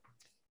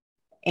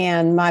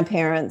 And my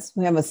parents,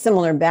 we have a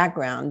similar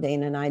background,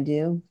 Dana and I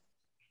do.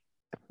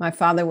 My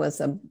father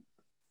was a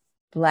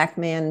Black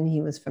man.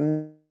 He was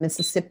from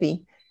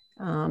Mississippi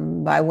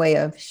by way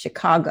of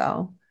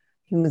Chicago.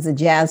 He was a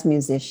jazz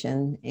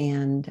musician.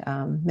 And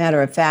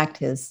matter of fact,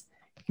 he's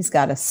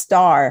got a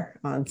star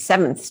on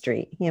 7th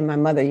Street. He and my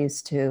mother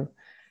used to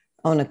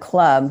own a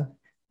club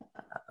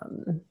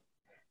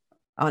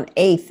on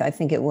 8th, I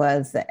think it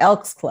was, the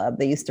Elks Club.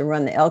 They used to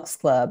run the Elks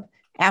Club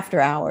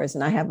after hours.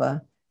 And I have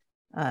a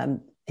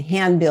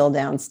handbill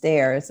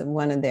downstairs of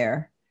one of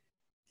their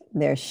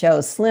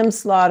shows, Slim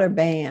Slaughter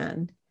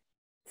Band,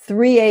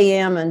 3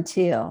 a.m.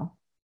 until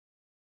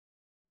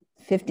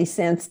 50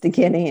 cents to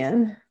get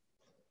in.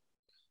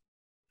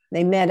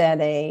 They met at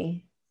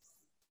a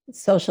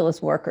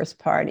Socialist Workers'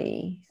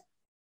 Party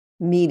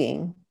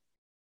meeting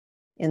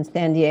in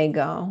San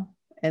Diego,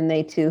 and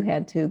they too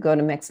had to go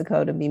to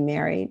Mexico to be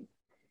married.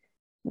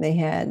 They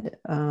had,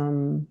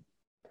 my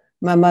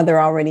mother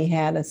already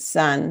had a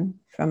son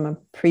from a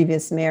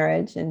previous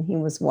marriage, and he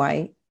was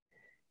white.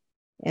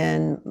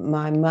 And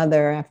my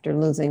mother, after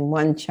losing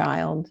one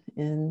child,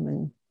 and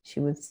when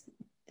she was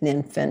an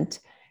infant,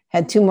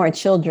 had 2 more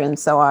children.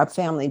 So our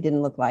family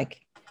didn't look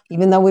like,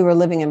 even though we were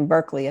living in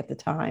Berkeley at the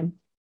time,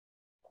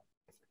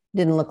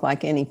 didn't look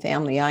like any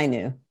family I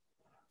knew.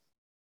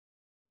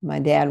 My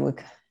dad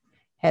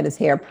had his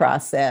hair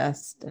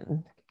processed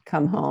and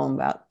come home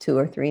about 2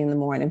 or 3 in the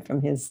morning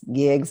from his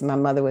gigs. My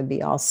mother would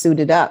be all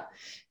suited up.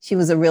 She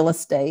was a real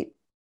estate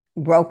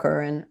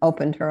broker and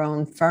opened her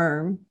own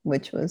firm,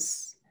 which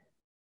was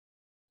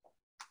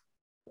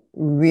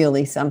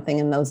really something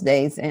in those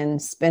days,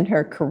 and spent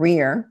her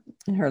career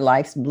and her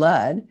life's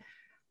blood,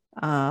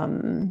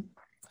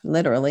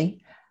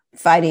 literally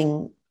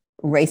fighting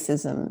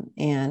racism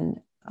and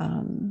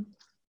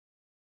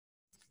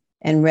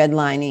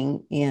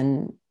redlining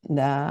in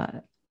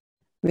the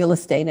real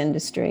estate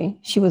industry.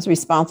 She was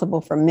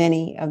responsible for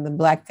many of the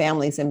Black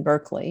families in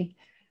Berkeley,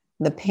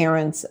 the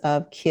parents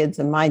of kids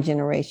of my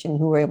generation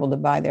who were able to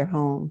buy their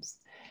homes,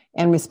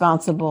 and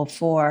responsible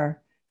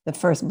for the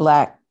first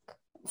Black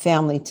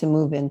family to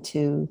move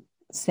into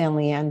San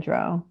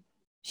Leandro.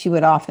 She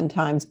would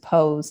oftentimes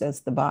pose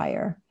as the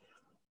buyer,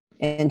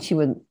 and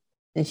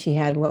she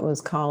had what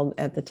was called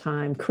at the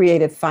time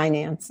creative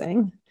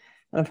financing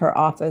of her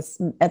office.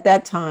 At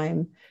that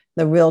time,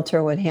 the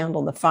realtor would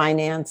handle the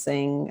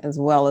financing as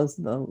well as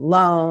the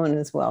loan,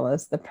 as well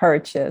as the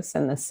purchase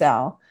and the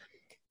sell.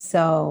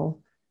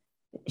 So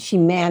she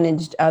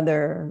managed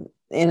in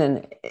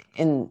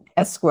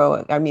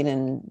escrow,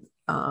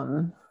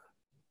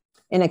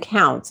 in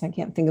accounts, I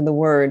can't think of the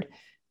word,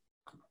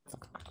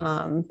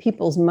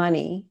 people's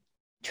money,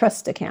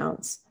 trust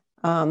accounts,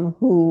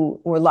 who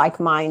were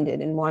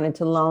like-minded and wanted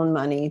to loan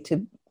money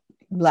to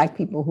Black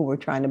people who were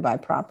trying to buy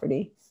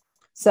property.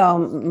 So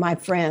my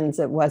friends,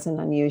 it wasn't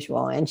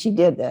unusual. And she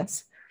did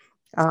this.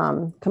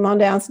 Come on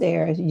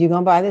downstairs, you're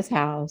gonna buy this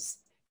house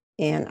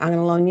and I'm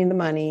gonna loan you the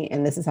money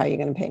and this is how you're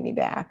gonna pay me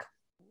back.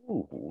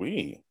 Ooh,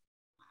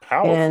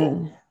 powerful.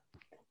 And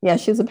yeah,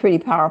 she was a pretty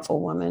powerful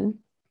woman.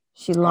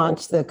 She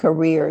launched the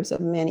careers of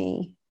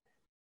many.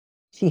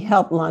 She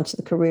helped launch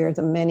the careers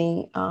of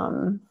many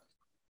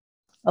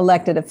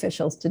elected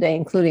officials today,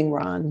 including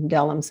Ron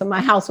Dellum. So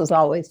my house was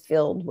always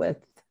filled with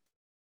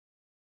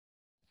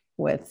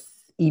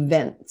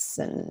events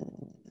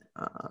and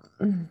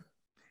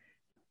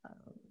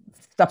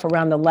stuff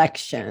around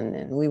election.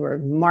 And we were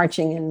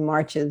marching in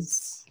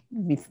marches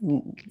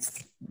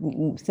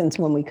since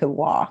when we could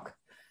walk.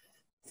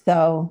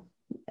 So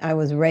I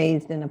was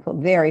raised in a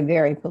very,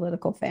 very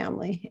political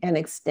family, an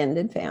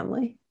extended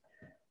family.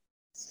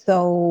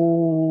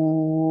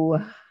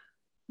 So,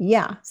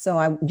 yeah, so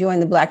I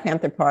joined the Black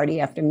Panther Party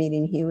after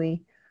meeting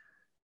Huey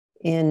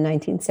in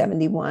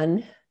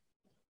 1971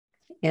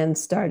 and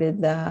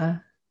started the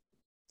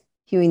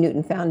Huey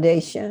Newton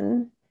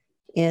Foundation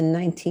in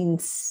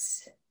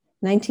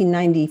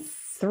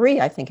 1994.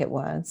 1983, I think it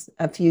was,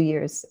 a few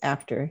years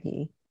after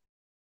he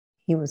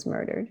was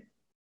murdered.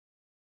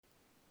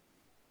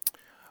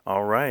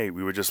 All right,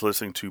 we were just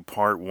listening to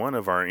part one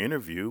of our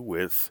interview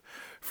with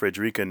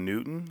Frederica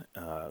Newton,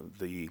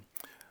 the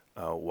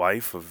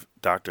wife of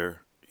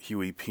Dr.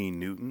 Huey P.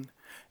 Newton,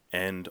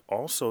 and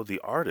also the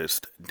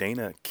artist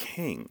Dana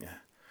King,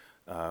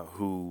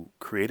 who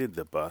created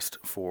the bust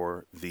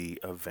for the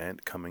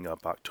event coming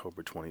up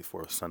October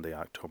 24th, Sunday,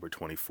 October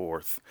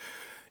 24th,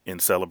 in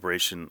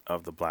celebration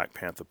of the Black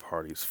Panther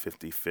Party's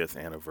 55th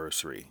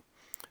anniversary.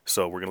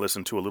 So we're going to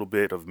listen to a little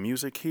bit of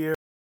music here.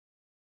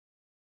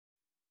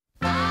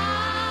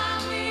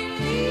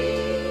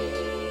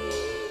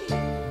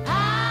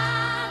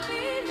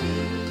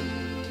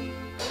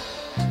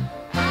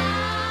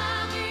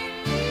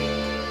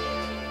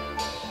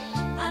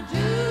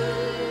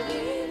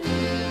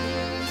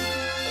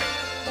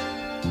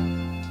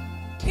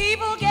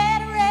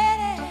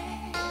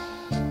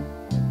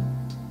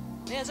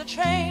 There's a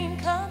train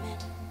coming.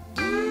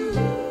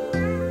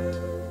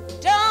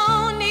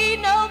 Don't need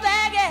no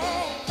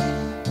baggage.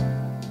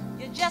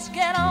 You just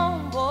get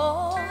on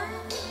board.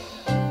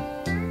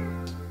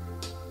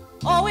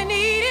 All we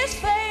need is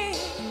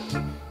faith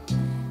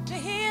to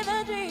hear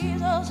the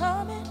diesels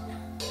humming.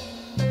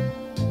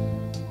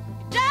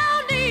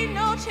 Don't need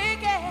no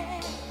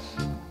tickets.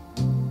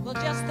 We'll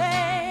just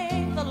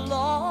thank the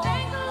Lord.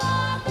 Thank the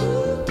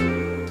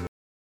Lord.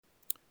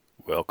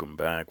 Welcome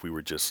back. We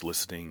were just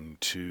listening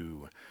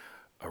to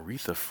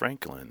Aretha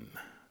Franklin,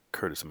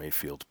 Curtis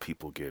Mayfield's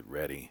People Get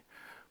Ready,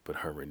 but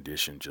her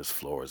rendition just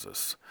floors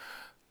us.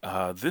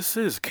 This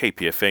is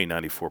KPFA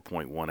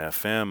 94.1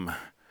 FM,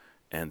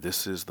 and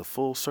this is the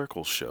Full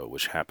Circle Show,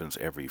 which happens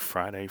every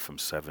Friday from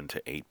 7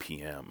 to 8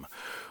 p.m.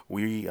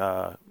 We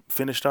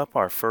finished up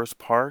our first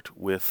part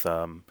with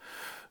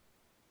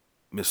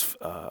Miss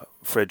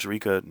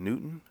Frederica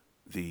Newton,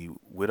 the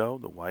widow,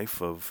 the wife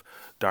of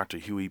Dr.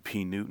 Huey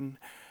P. Newton,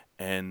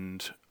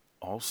 and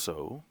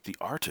also the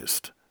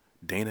artist,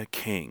 Dana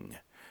King,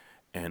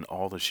 and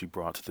all that she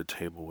brought to the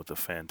table with a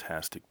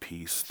fantastic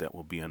piece that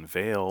will be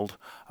unveiled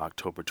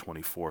October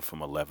 24th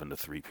from 11 to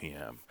 3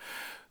 p.m.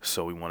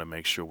 So we want to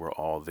make sure we're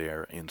all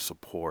there in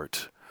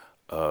support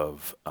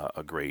of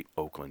a great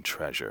Oakland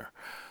treasure.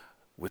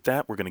 With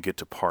that, we're going to get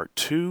to part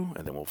two,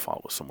 and then we'll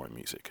follow with some more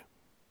music.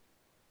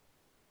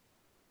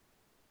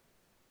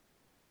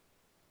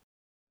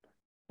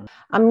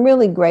 I'm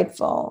really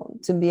grateful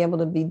to be able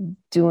to be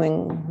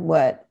doing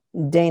what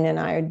Dana and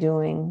I are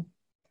doing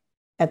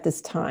at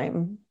this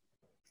time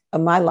of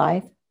my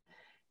life.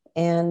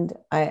 And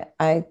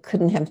I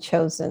couldn't have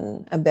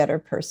chosen a better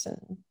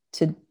person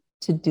to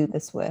do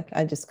this with.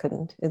 I just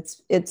couldn't.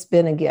 It's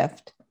been a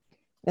gift.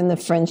 And the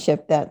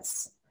friendship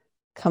that's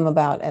come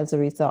about as a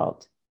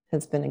result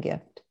has been a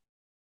gift,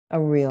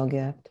 a real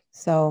gift.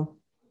 So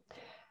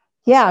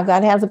yeah,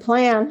 God has a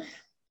plan.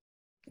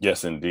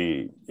 Yes,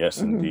 indeed. Yes,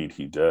 indeed,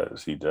 he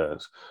does. He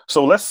does.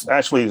 So let's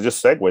actually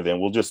just segue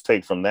then. We'll just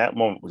take from that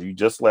moment where you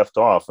just left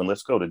off, and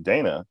let's go to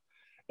Dana,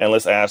 and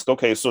let's ask,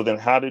 okay, so then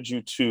how did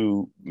you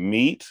two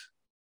meet?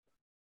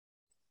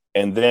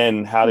 And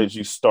then how did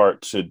you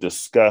start to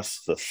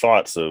discuss the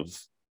thoughts of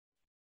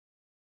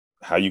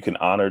how you can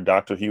honor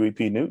Dr. Huey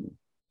P. Newton?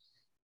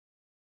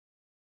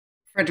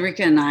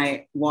 Frederica and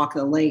I walk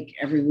the lake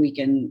every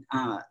weekend.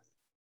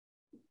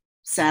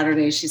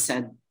 Saturday, she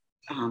said,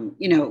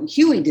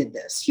 Huey did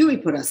this. Huey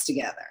put us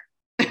together.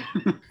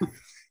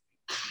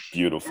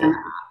 Beautiful.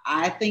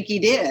 I think he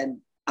did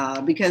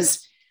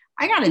because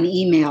I got an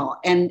email,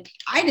 and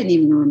I didn't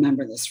even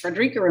remember this.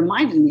 Frederica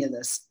reminded me of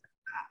this.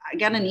 I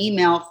got an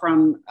email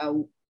from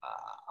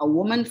a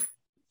woman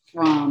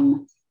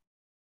from,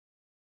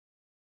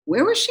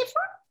 where was she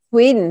from?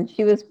 Sweden.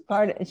 She was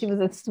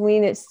a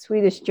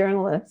Swedish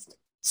journalist.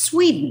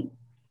 Sweden.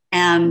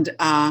 And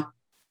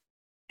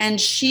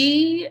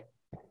she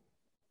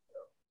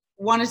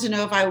wanted to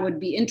know if I would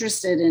be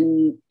interested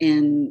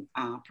in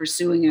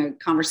pursuing a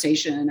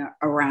conversation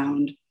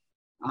around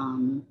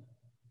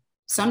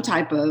some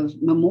type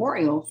of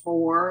memorial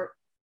for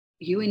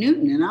Huey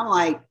Newton. And I'm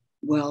like,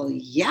 well,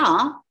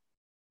 yeah.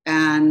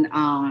 And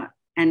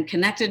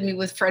connected me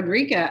with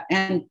Frederica,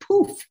 and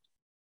poof,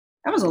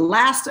 that was the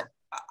last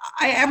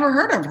I ever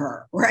heard of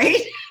her,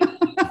 right?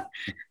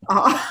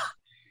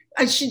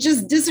 She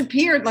just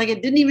disappeared like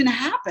it didn't even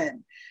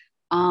happen.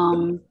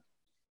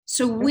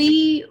 So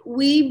we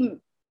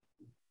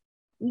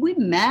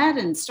met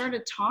and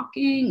started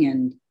talking,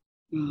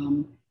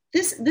 and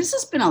this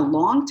has been a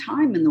long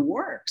time in the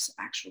works,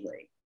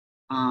 actually.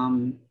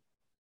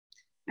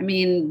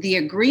 The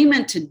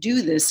agreement to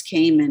do this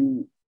came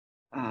in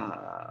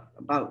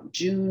about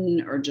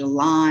June or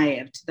July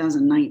of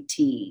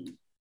 2019,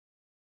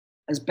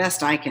 as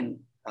best I can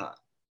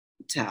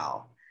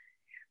tell.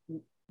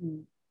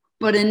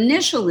 But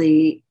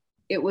initially,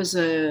 it was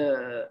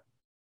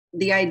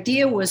the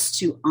idea was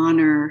to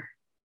honor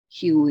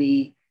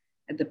Huey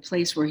at the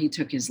place where he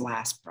took his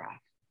last breath.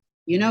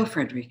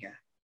 Frederica,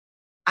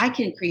 I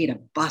can create a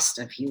bust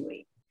of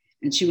Huey.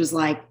 And she was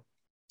like,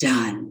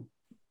 done.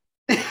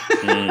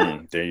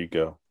 There you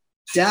go.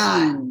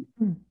 done.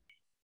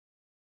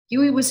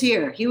 Huey was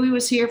here. Huey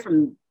was here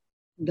from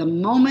the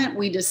moment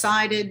we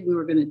decided we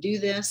were going to do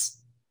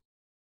this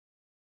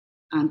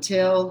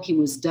until he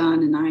was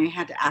done, and I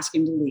had to ask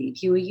him to leave.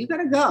 Huey, you got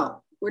to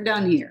go. We're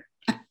done here.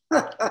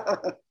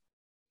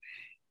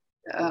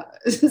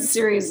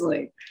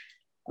 Seriously.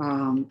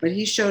 But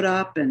he showed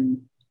up,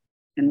 and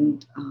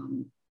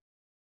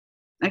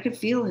I could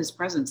feel his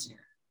presence here.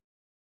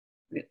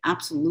 I could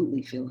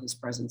absolutely feel his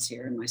presence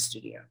here in my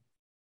studio.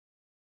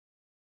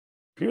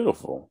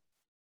 Beautiful.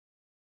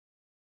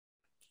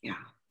 Yeah.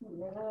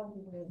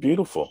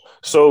 Beautiful.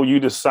 So you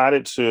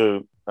decided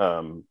to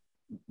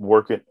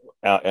work it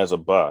out as a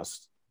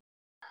bust.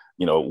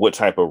 You know, what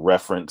type of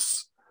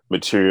reference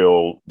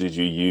material did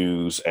you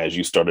use as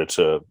you started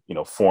to,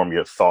 form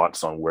your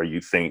thoughts on where you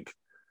think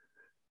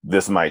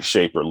this might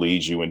shape or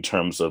lead you in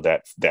terms of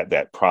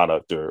that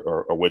product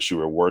or what you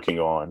were working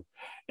on?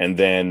 And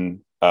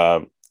then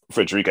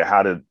Frederica,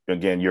 how did,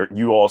 again,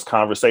 you all's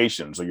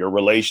conversations or your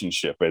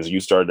relationship as you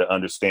started to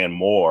understand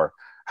more,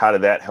 how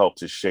did that help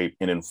to shape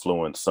and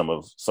influence some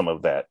of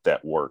that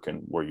work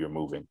and where you're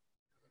moving?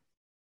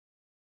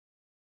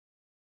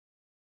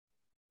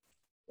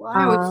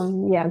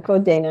 Well, yeah, go,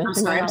 Dana. I'm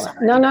sorry.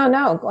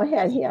 No. Go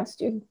ahead. He asked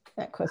you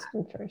that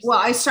question first. Well,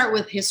 I start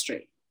with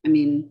history. I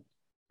mean,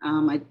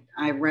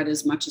 I read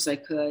as much as I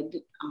could.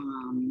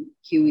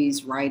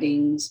 Huey's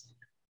writings,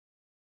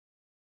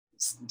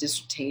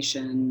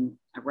 dissertation.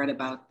 I read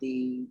about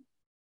the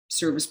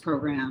service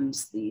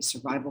programs, the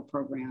survival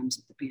programs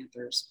that the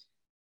Panthers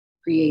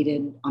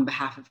created on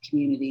behalf of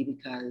community,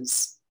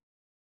 because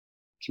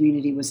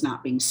community was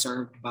not being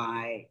served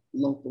by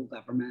local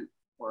government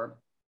or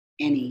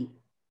any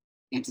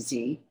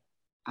entity.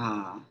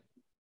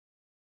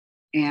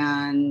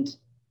 And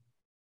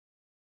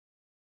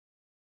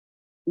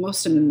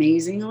most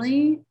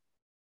amazingly,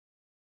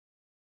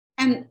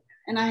 and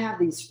I have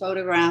these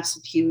photographs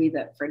of Huey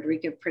that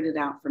Frederica printed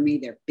out for me.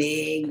 They're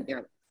big.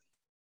 They're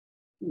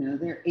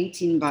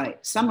 18 by,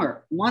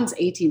 one's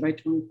 18 by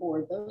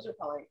 24. Those are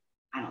probably,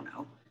 I don't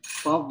know,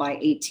 12 by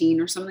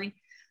 18 or something.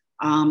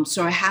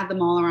 So I had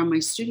them all around my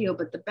studio.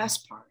 But the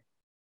best part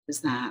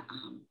is that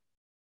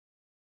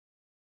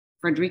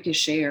Frederica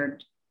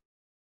shared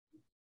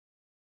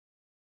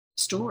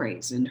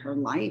stories in her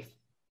life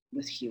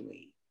with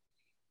Huey.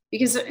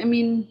 Because, I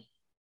mean,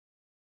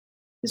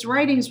 his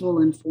writings will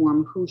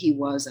inform who he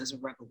was as a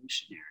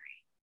revolutionary.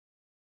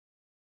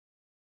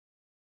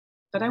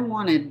 But I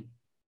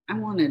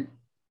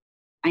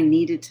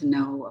needed to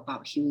know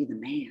about Huey the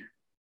man.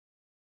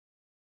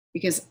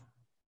 Because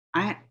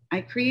I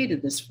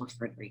created this for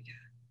Frederica.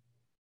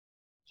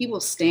 He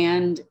will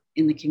stand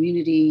in the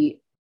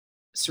community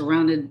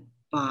surrounded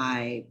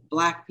by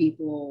Black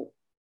people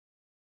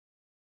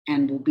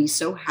and will be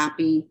so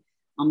happy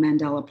on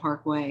Mandela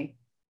Parkway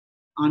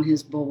on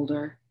his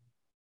boulder,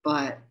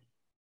 but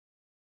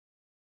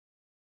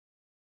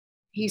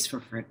he's for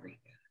Frederica.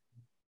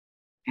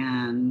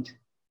 And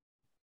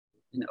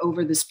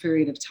over this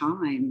period of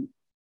time,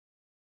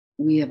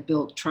 we have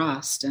built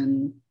trust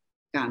and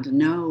gotten to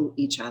know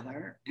each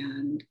other,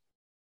 and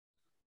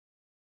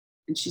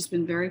she's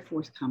been very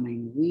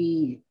forthcoming.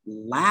 We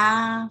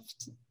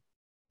laughed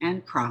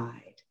and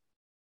cried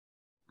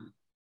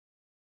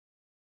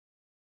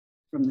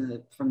from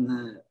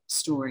the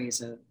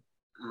stories of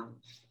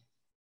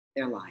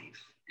their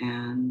life,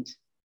 and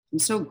I'm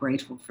so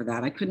grateful for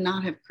that. I could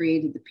not have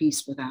created the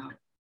piece without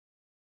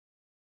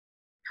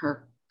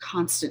her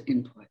constant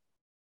input.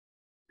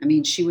 I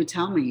mean, she would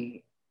tell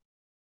me,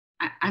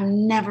 I've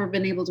never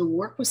been able to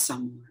work with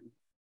someone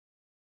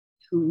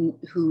who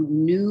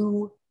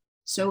knew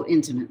so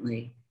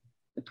intimately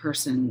the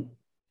person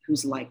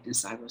whose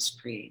likeness I was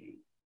creating.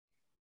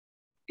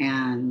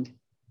 And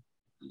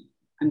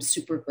I'm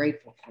super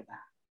grateful for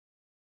that.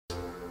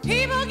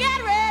 People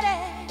get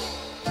ready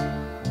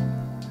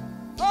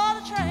for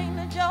the train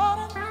to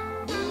Jordan.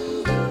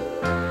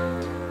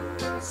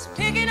 It's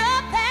picking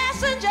up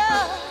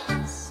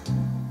passengers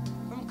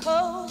from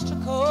coast to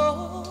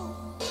coast.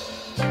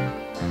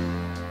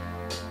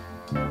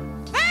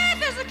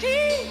 Faith is the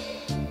key.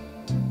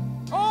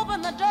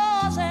 Open the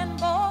doors and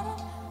board 'em.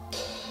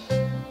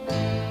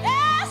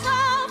 There's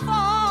all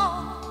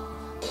fall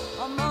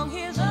among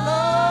his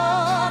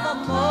love the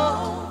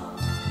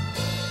most.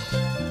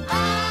 I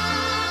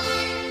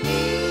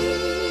believe,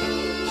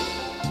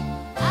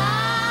 I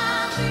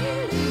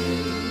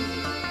believe,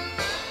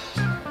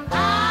 I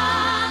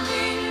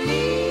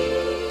believe,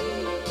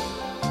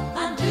 I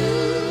do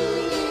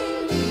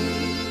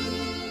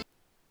believe.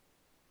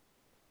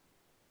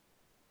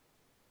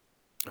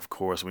 Of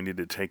course, we need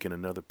to take in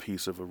another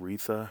piece of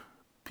Aretha.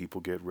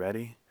 People get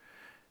ready,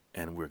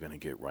 and we're going to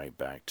get right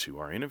back to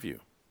our interview.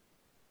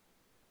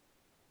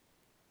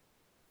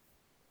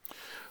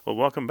 Well,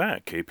 welcome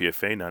back.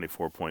 KPFA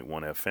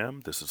 94.1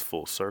 FM. This is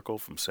Full Circle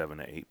from 7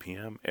 to 8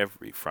 p.m.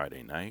 every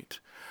Friday night.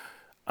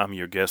 I'm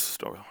your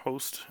guest or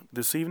host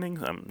this evening.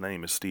 My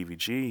name is Stevie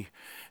G,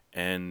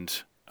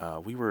 and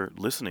we were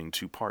listening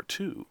to part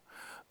 2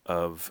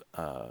 of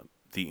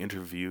the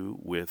interview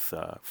with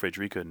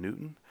Frederica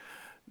Newton.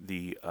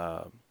 the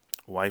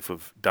wife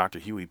of Dr.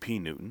 Huey P.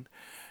 Newton,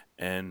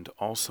 and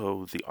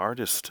also the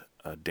artist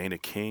Dana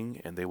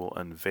King, and they will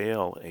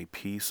unveil a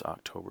piece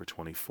October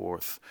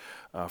 24th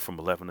from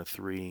 11 to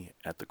 3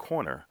 at the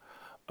corner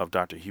of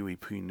Dr. Huey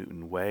P.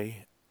 Newton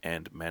Way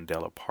and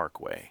Mandela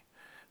Parkway.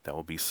 That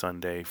will be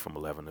Sunday from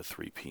 11 to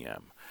 3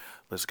 p.m.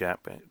 Let's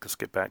get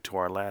back to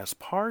our last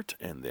part,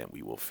 and then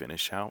we will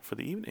finish out for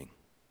the evening.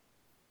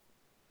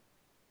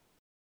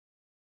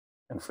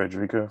 And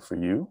Frederica, for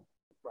you?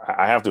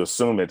 I have to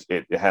assume it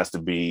has to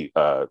be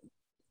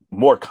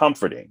more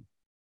comforting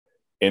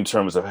in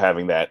terms of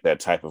having that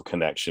type of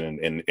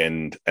connection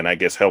and I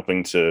guess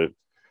helping to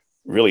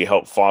really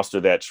help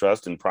foster that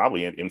trust and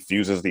probably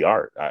infuses the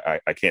art.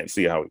 I can't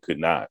see how it could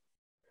not.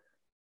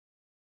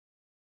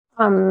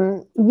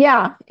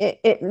 Yeah,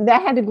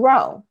 that had to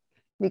grow,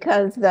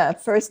 because the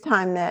first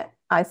time that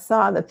I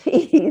saw the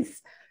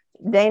piece,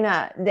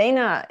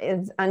 Dana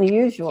is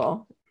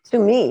unusual to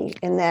me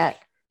in that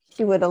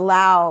she would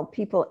allow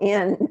people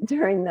in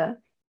during the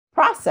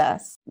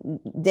process.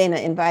 Dana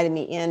invited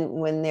me in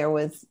when there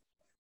was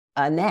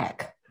a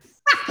neck.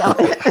 So,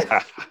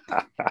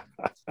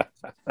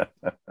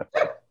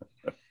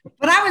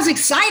 but I was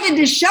excited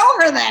to show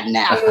her that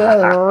now. She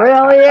was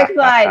really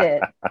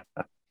excited.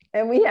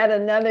 And we had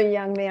another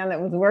young man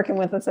that was working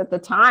with us at the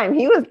time.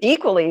 He was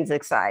equally as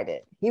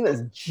excited. He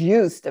was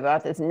juiced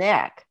about this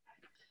neck.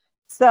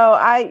 So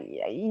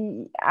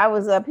I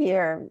was up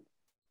here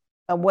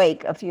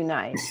awake a few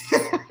nights.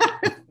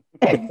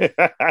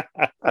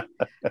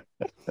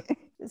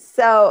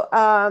 So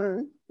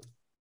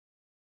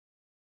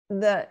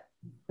the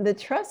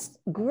trust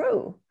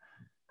grew.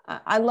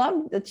 I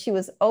love that she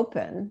was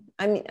open.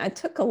 I mean, I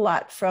took a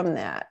lot from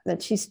that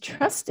she's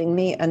trusting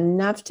me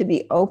enough to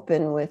be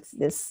open with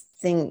this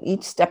thing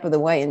each step of the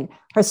way. And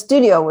her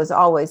studio was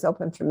always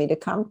open for me to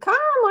come. Why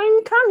don't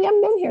you come? You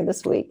haven't been here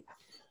this week.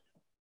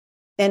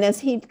 And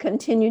as he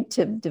continued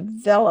to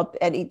develop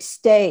at each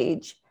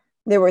stage,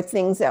 there were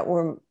things that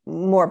were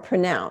more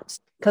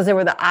pronounced, because there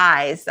were the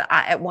eyes.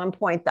 At one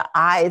point, the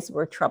eyes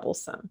were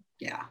troublesome.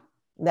 Yeah.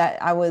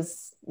 That I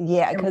was,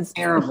 yeah, because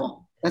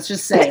terrible. Let's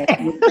just say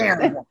it.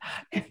 Terrible.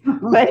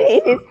 But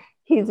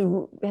he's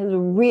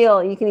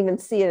real. You can even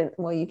see it.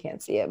 Well, you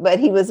can't see it, but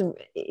he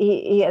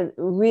has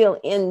real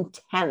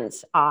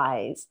intense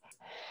eyes,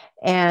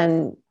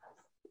 and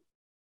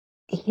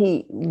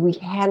we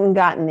hadn't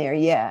gotten there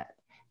yet.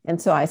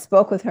 And so I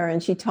spoke with her,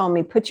 and she told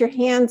me, put your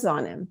hands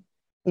on him.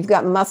 You've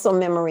got muscle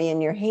memory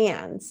in your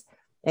hands,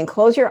 and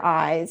close your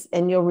eyes,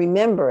 and you'll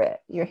remember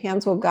it. Your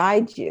hands will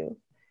guide you.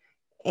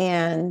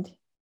 And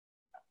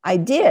I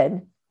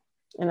did.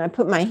 And I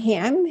put my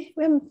hand,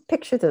 we have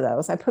pictures of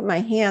those. I put my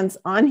hands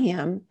on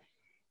him,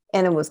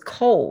 and it was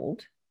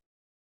cold.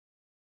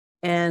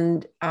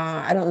 And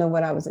I don't know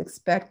what I was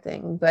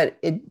expecting, but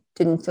it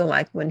didn't feel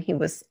like when he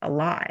was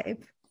alive.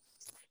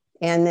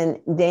 And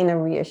then Dana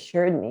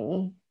reassured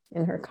me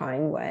in her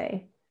kind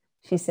way.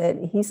 She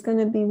said, he's going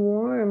to be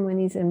warm when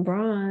he's in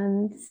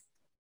bronze.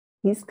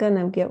 He's going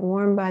to get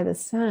warmed by the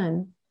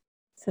sun.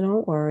 So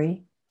don't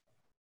worry.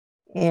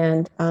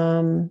 And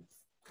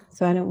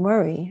so I didn't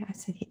worry. I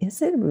said,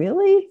 is it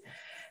really?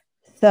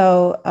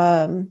 So,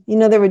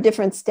 there were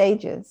different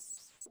stages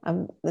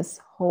of this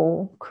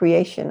whole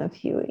creation of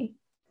Huey.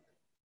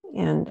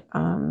 And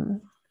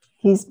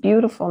he's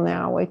beautiful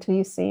now. Wait till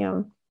you see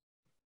him.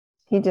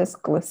 He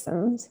just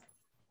glistens.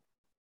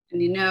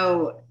 And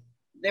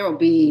there will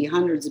be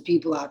hundreds of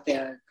people out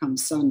there come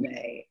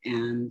Sunday.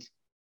 And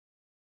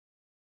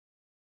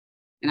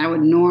I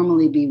would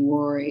normally be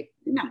worried.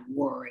 Not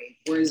worried.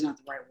 Worried is not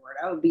the right word.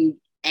 I would be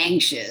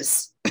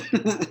anxious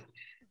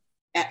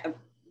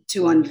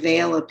to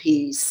unveil a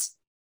piece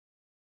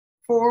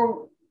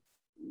for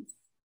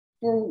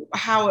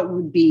how it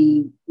would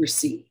be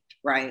received,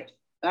 right?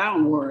 But I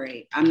don't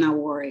worry. I'm not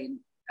worried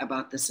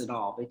about this at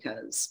all,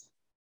 because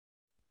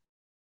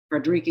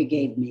Frederica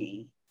gave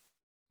me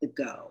the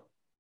go.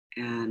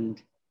 And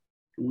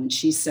when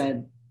she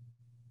said,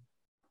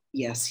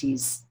 yes,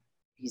 he's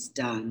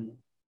done,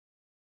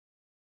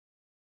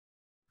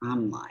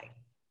 I'm like,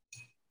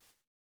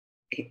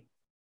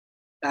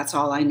 that's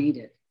all I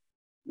needed.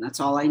 And that's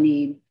all I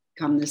need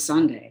come this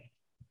Sunday.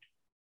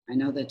 I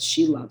know that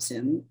she loves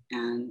him,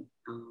 and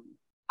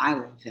I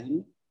love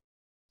him.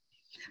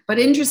 But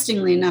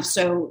interestingly enough,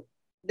 so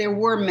there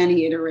were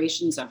many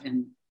iterations of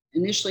him.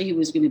 Initially, he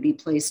was going to be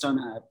placed on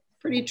a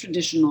pretty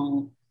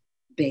traditional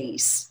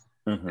base.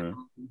 Mm-hmm.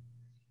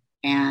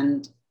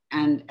 And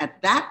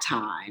at that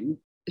time,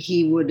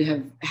 he would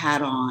have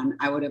had on,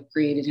 I would have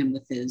created him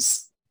with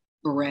his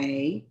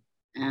beret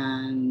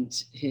and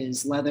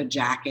his leather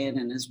jacket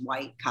and his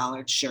white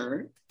collared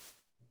shirt.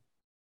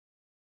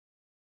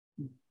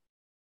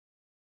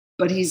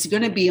 But he's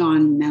going to be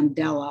on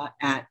Mandela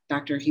at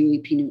Dr. Huey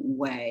P. Newton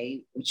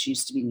Way, which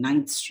used to be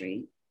 9th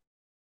Street.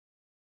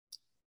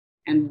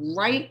 And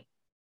right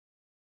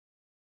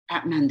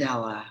at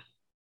Mandela,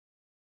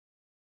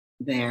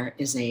 there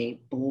is a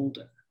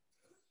boulder,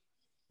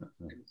 a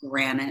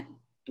granite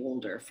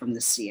boulder from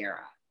the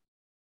Sierra.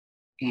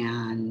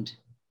 And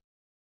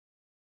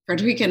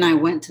Frederica and I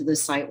went to the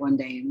site one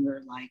day and we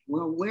were like,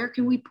 well, where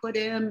can we put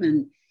him?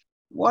 And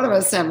one of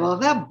us said, well, if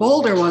that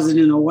boulder wasn't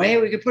in the way,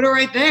 we could put it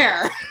right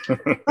there.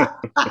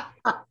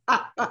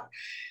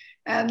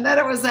 And then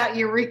it was that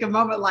eureka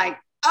moment, like,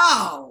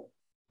 oh,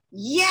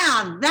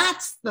 yeah,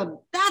 that's the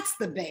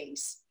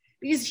base.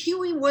 Because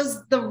Huey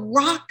was the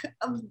rock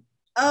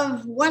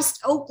of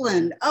West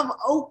Oakland, of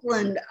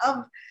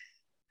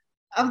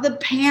the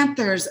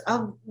Panthers,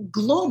 of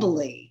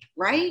globally,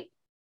 right?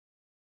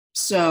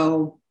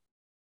 So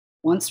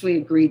once we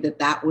agreed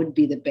that would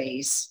be the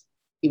base,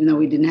 even though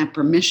we didn't have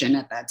permission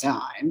at that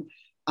time,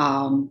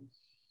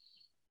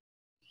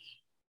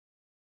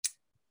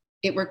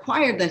 it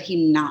required that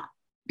he not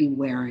be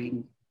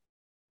wearing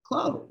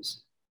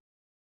clothes.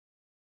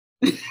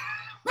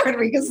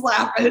 Frederica's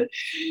laughing.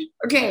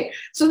 Okay,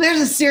 so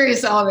there's a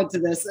serious element to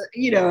this.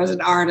 As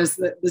an artist,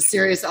 the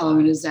serious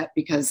element is that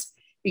because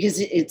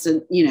it's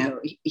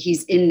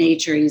he's in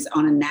nature, he's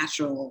on a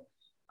natural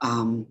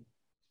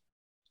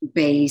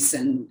base,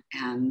 and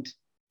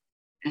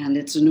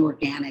it's an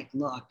organic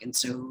look, and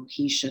so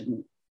he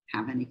shouldn't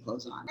have any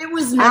clothes on. It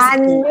was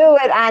necessary.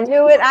 I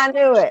knew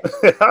it.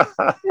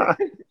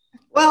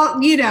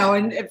 Well,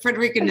 and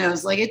Frederica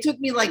knows, like, it took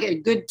me like a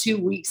good 2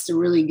 weeks to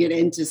really get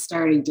into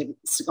starting to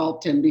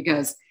sculpt him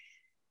because,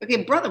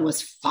 okay, brother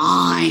was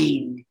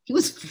fine. He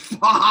was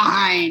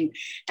fine.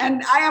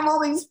 And I have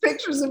all these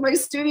pictures in my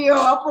studio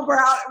up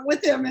around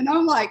with him. And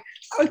I'm like,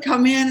 I would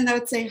come in and I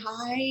would say,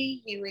 hi,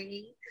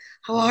 Huey,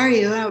 how are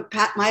you? And I would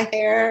pat my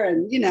hair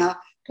and,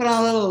 put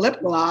on a little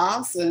lip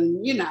gloss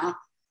and,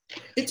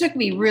 it took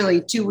me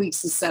really 2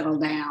 weeks to settle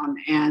down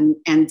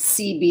and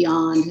see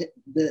beyond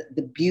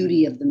the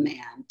beauty of the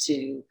man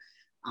to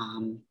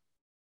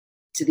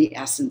the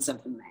essence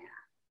of the man,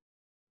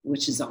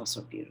 which is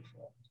also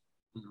beautiful.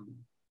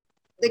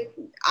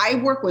 I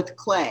work with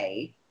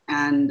clay,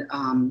 and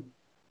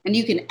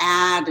you can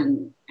add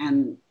and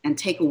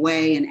take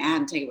away and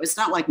add and take away. It's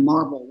not like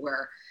marble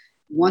where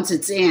once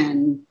it's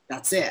in,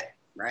 that's it,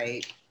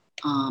 right?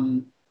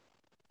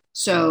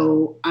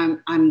 So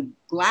I'm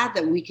glad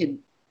that we could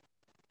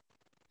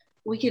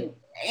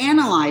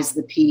analyze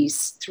the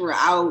piece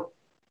throughout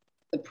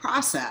the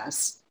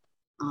process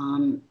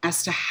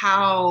as to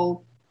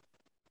how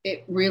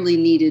it really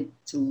needed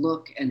to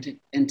look and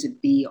to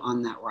be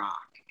on that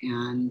rock.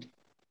 And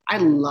I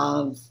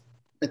love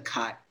the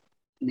cut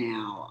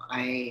now.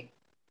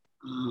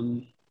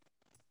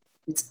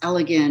 It's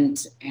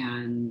elegant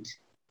and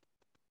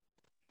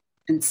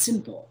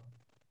simple.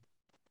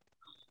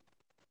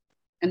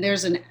 And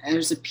there's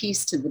a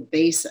piece to the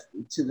base,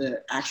 to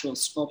the actual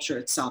sculpture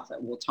itself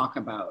that we'll talk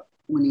about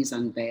when he's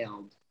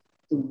unveiled,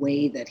 the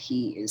way that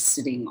he is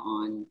sitting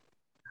on,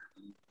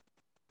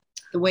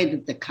 the way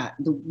that the cut,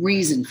 the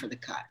reason for the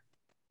cut.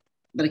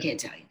 But I can't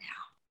tell you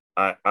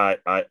now.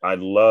 I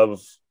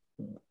love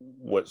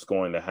what's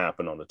going to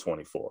happen on the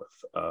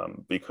 24th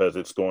because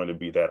it's going to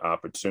be that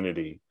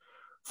opportunity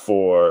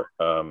for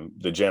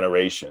the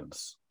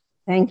generations.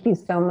 Thank you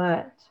so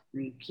much.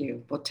 Thank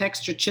you. Well,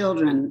 text your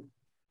children.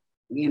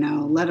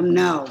 Let them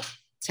know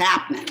it's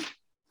happening.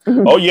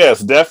 Oh, yes,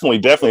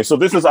 definitely. So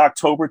this is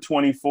October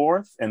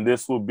 24th, and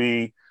this will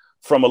be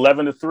from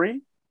 11 to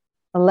 3?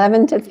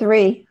 11 to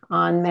 3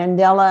 on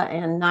Mandela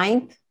and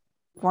 9th,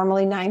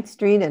 formerly 9th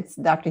Street. It's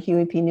Dr.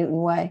 Huey P.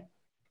 Newton Way.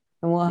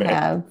 And we'll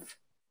have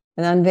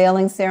an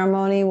unveiling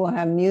ceremony. We'll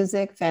have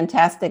music.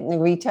 Fantastic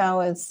Negrito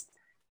is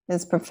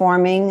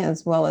performing,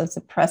 as well as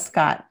the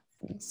Prescott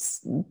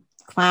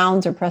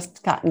clowns or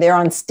Prescott. They're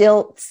on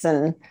stilts,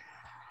 and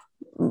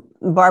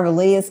Barbara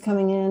Lee is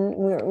coming in.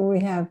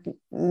 We have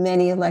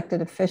many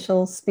elected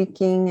officials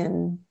speaking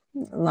and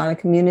a lot of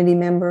community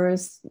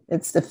members.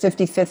 It's the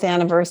 55th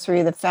anniversary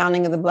of the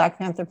founding of the Black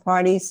Panther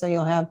Party. So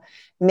you'll have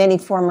many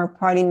former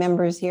party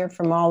members here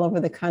from all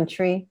over the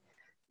country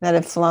that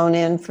have flown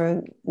in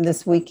for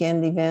this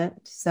weekend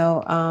event.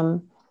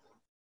 So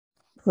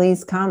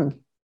please come.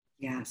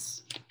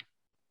 Yes.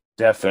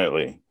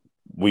 Definitely.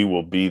 We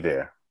will be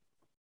there.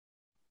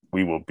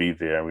 We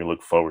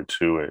look forward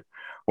to it.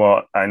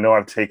 Well, I know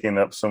I've taken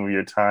up some of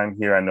your time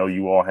here. I know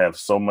you all have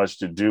so much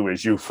to do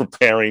as you're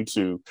preparing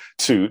to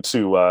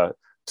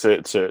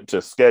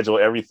schedule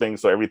everything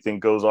so everything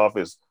goes off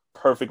as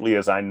perfectly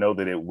as I know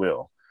that it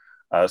will.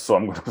 So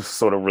I'm going to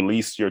sort of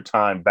release your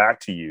time back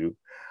to you.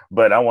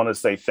 But I want to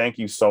say thank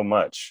you so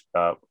much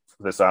for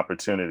this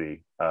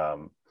opportunity.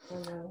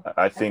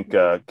 I think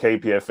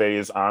KPFA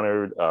is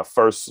honored.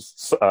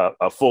 First,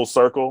 a Full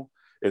Circle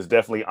is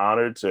definitely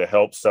honored to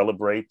help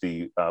celebrate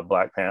the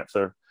Black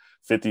Panther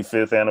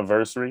 55th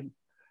anniversary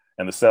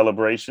and the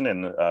celebration.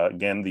 And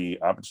again,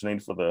 the opportunity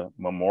for the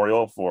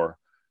memorial for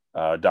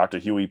Dr.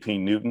 Huey P.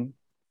 Newton.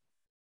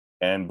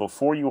 And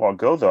before you all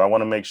go, though, I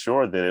want to make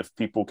sure that if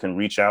people can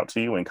reach out to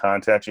you and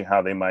contact you,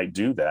 how they might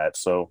do that.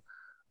 So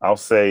I'll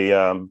say,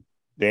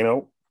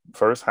 Dana,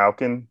 first, how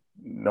can,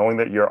 knowing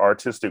that your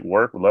artistic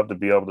work, would love to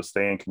be able to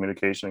stay in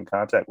communication and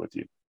contact with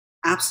you?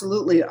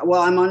 Absolutely.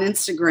 Well, I'm on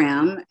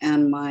Instagram,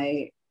 and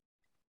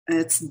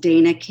it's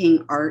Dana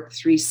King Art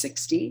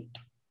 360.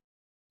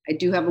 I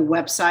do have a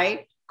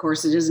website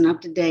course, it isn't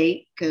up to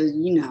date because,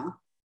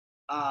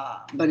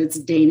 but it's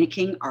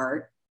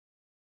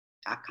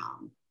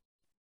danakingart.com.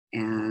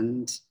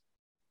 And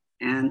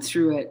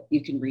through it,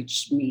 you can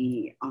reach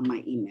me on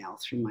my email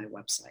through my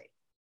website.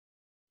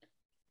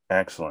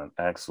 Excellent.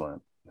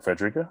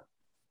 Frederica?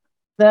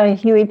 The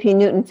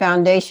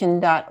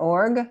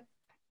hueypnewtonfoundation.org is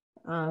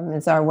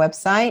our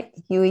website,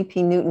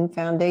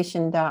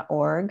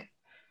 hueypnewtonfoundation.org,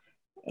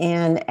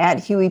 and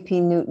at Huey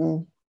P.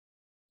 Newton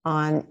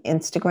on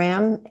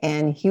Instagram,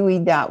 and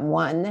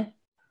Huey.one,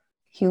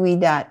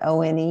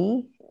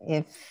 Huey.one,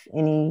 if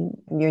any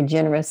of your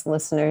generous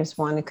listeners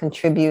want to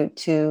contribute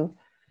to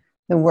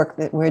the work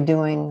that we're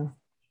doing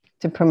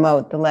to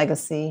promote the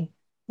legacy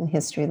and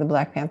history of the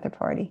Black Panther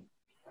Party.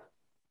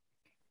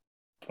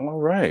 All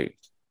right.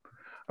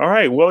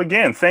 Well,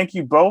 again, thank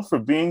you both for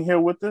being here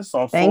with us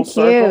on Full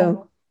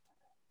Circle.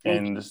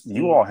 Thank you. And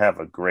you all have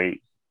a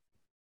great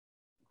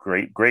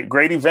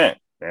event.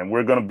 And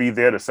we're going to be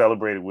there to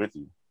celebrate it with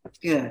you.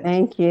 Good.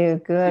 Thank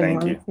you. Good.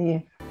 Thank you. See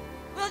you.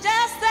 We'll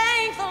just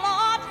thank the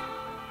Lord.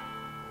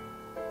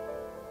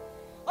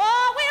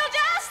 Oh, we'll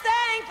just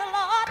thank the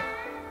Lord.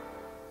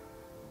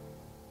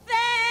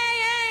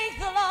 Thank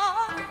the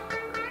Lord.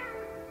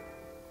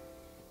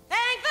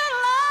 Thank the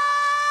Lord.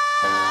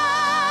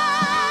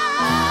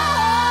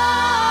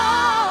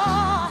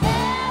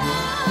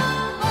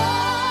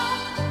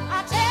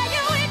 I tell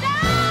you, we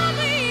don't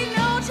leave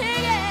no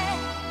ticket.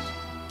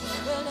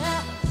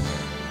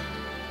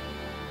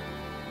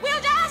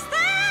 We'll just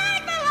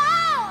thank the Lord.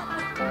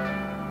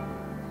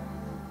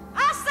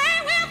 I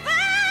say we'll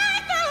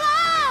thank the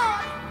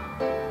Lord.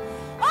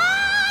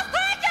 Oh,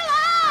 thank you,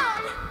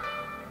 Lord.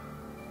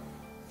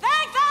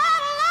 Thank the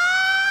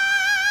Lord.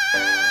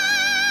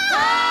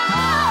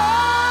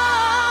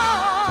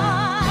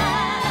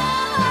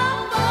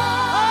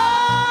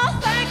 Oh,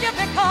 thank you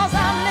because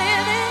I'm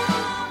living.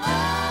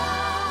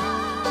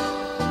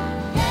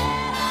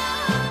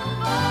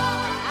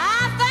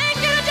 I thank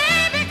you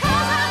today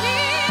because I'm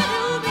here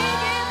to be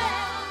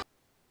given.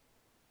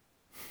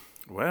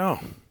 Well,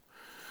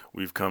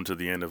 we've come to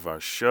the end of our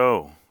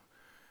show.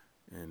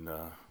 And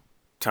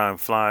time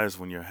flies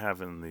when you're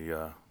having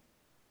I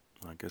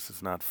guess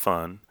it's not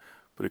fun,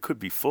 but it could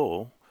be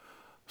full.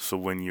 So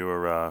when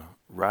you're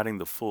riding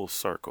the full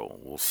circle,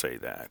 we'll say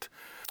that.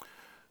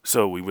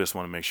 So we just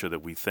want to make sure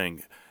that we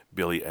thank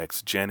Billy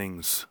X.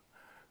 Jennings,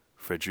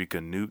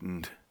 Frederica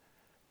Newton,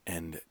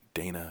 and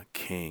Dana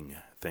King.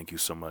 Thank you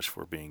so much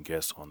for being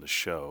guests on the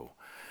show.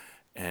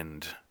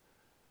 And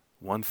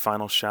one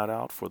final shout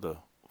out for the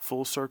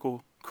Full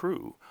Circle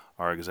crew.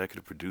 Our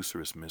executive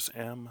producer is Miss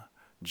M.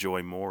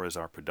 Joy Moore is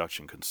our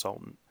production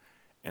consultant.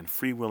 And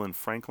Freewillin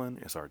Franklin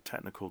is our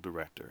technical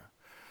director.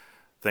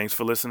 Thanks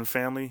for listening,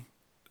 family.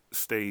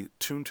 Stay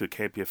tuned to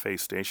KPFA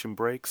Station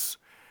Breaks.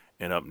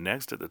 And up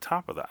next at the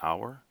top of the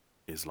hour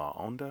is La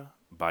Onda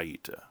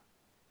Baita.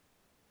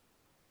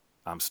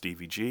 I'm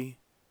Stevie G,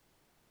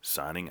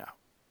 signing out.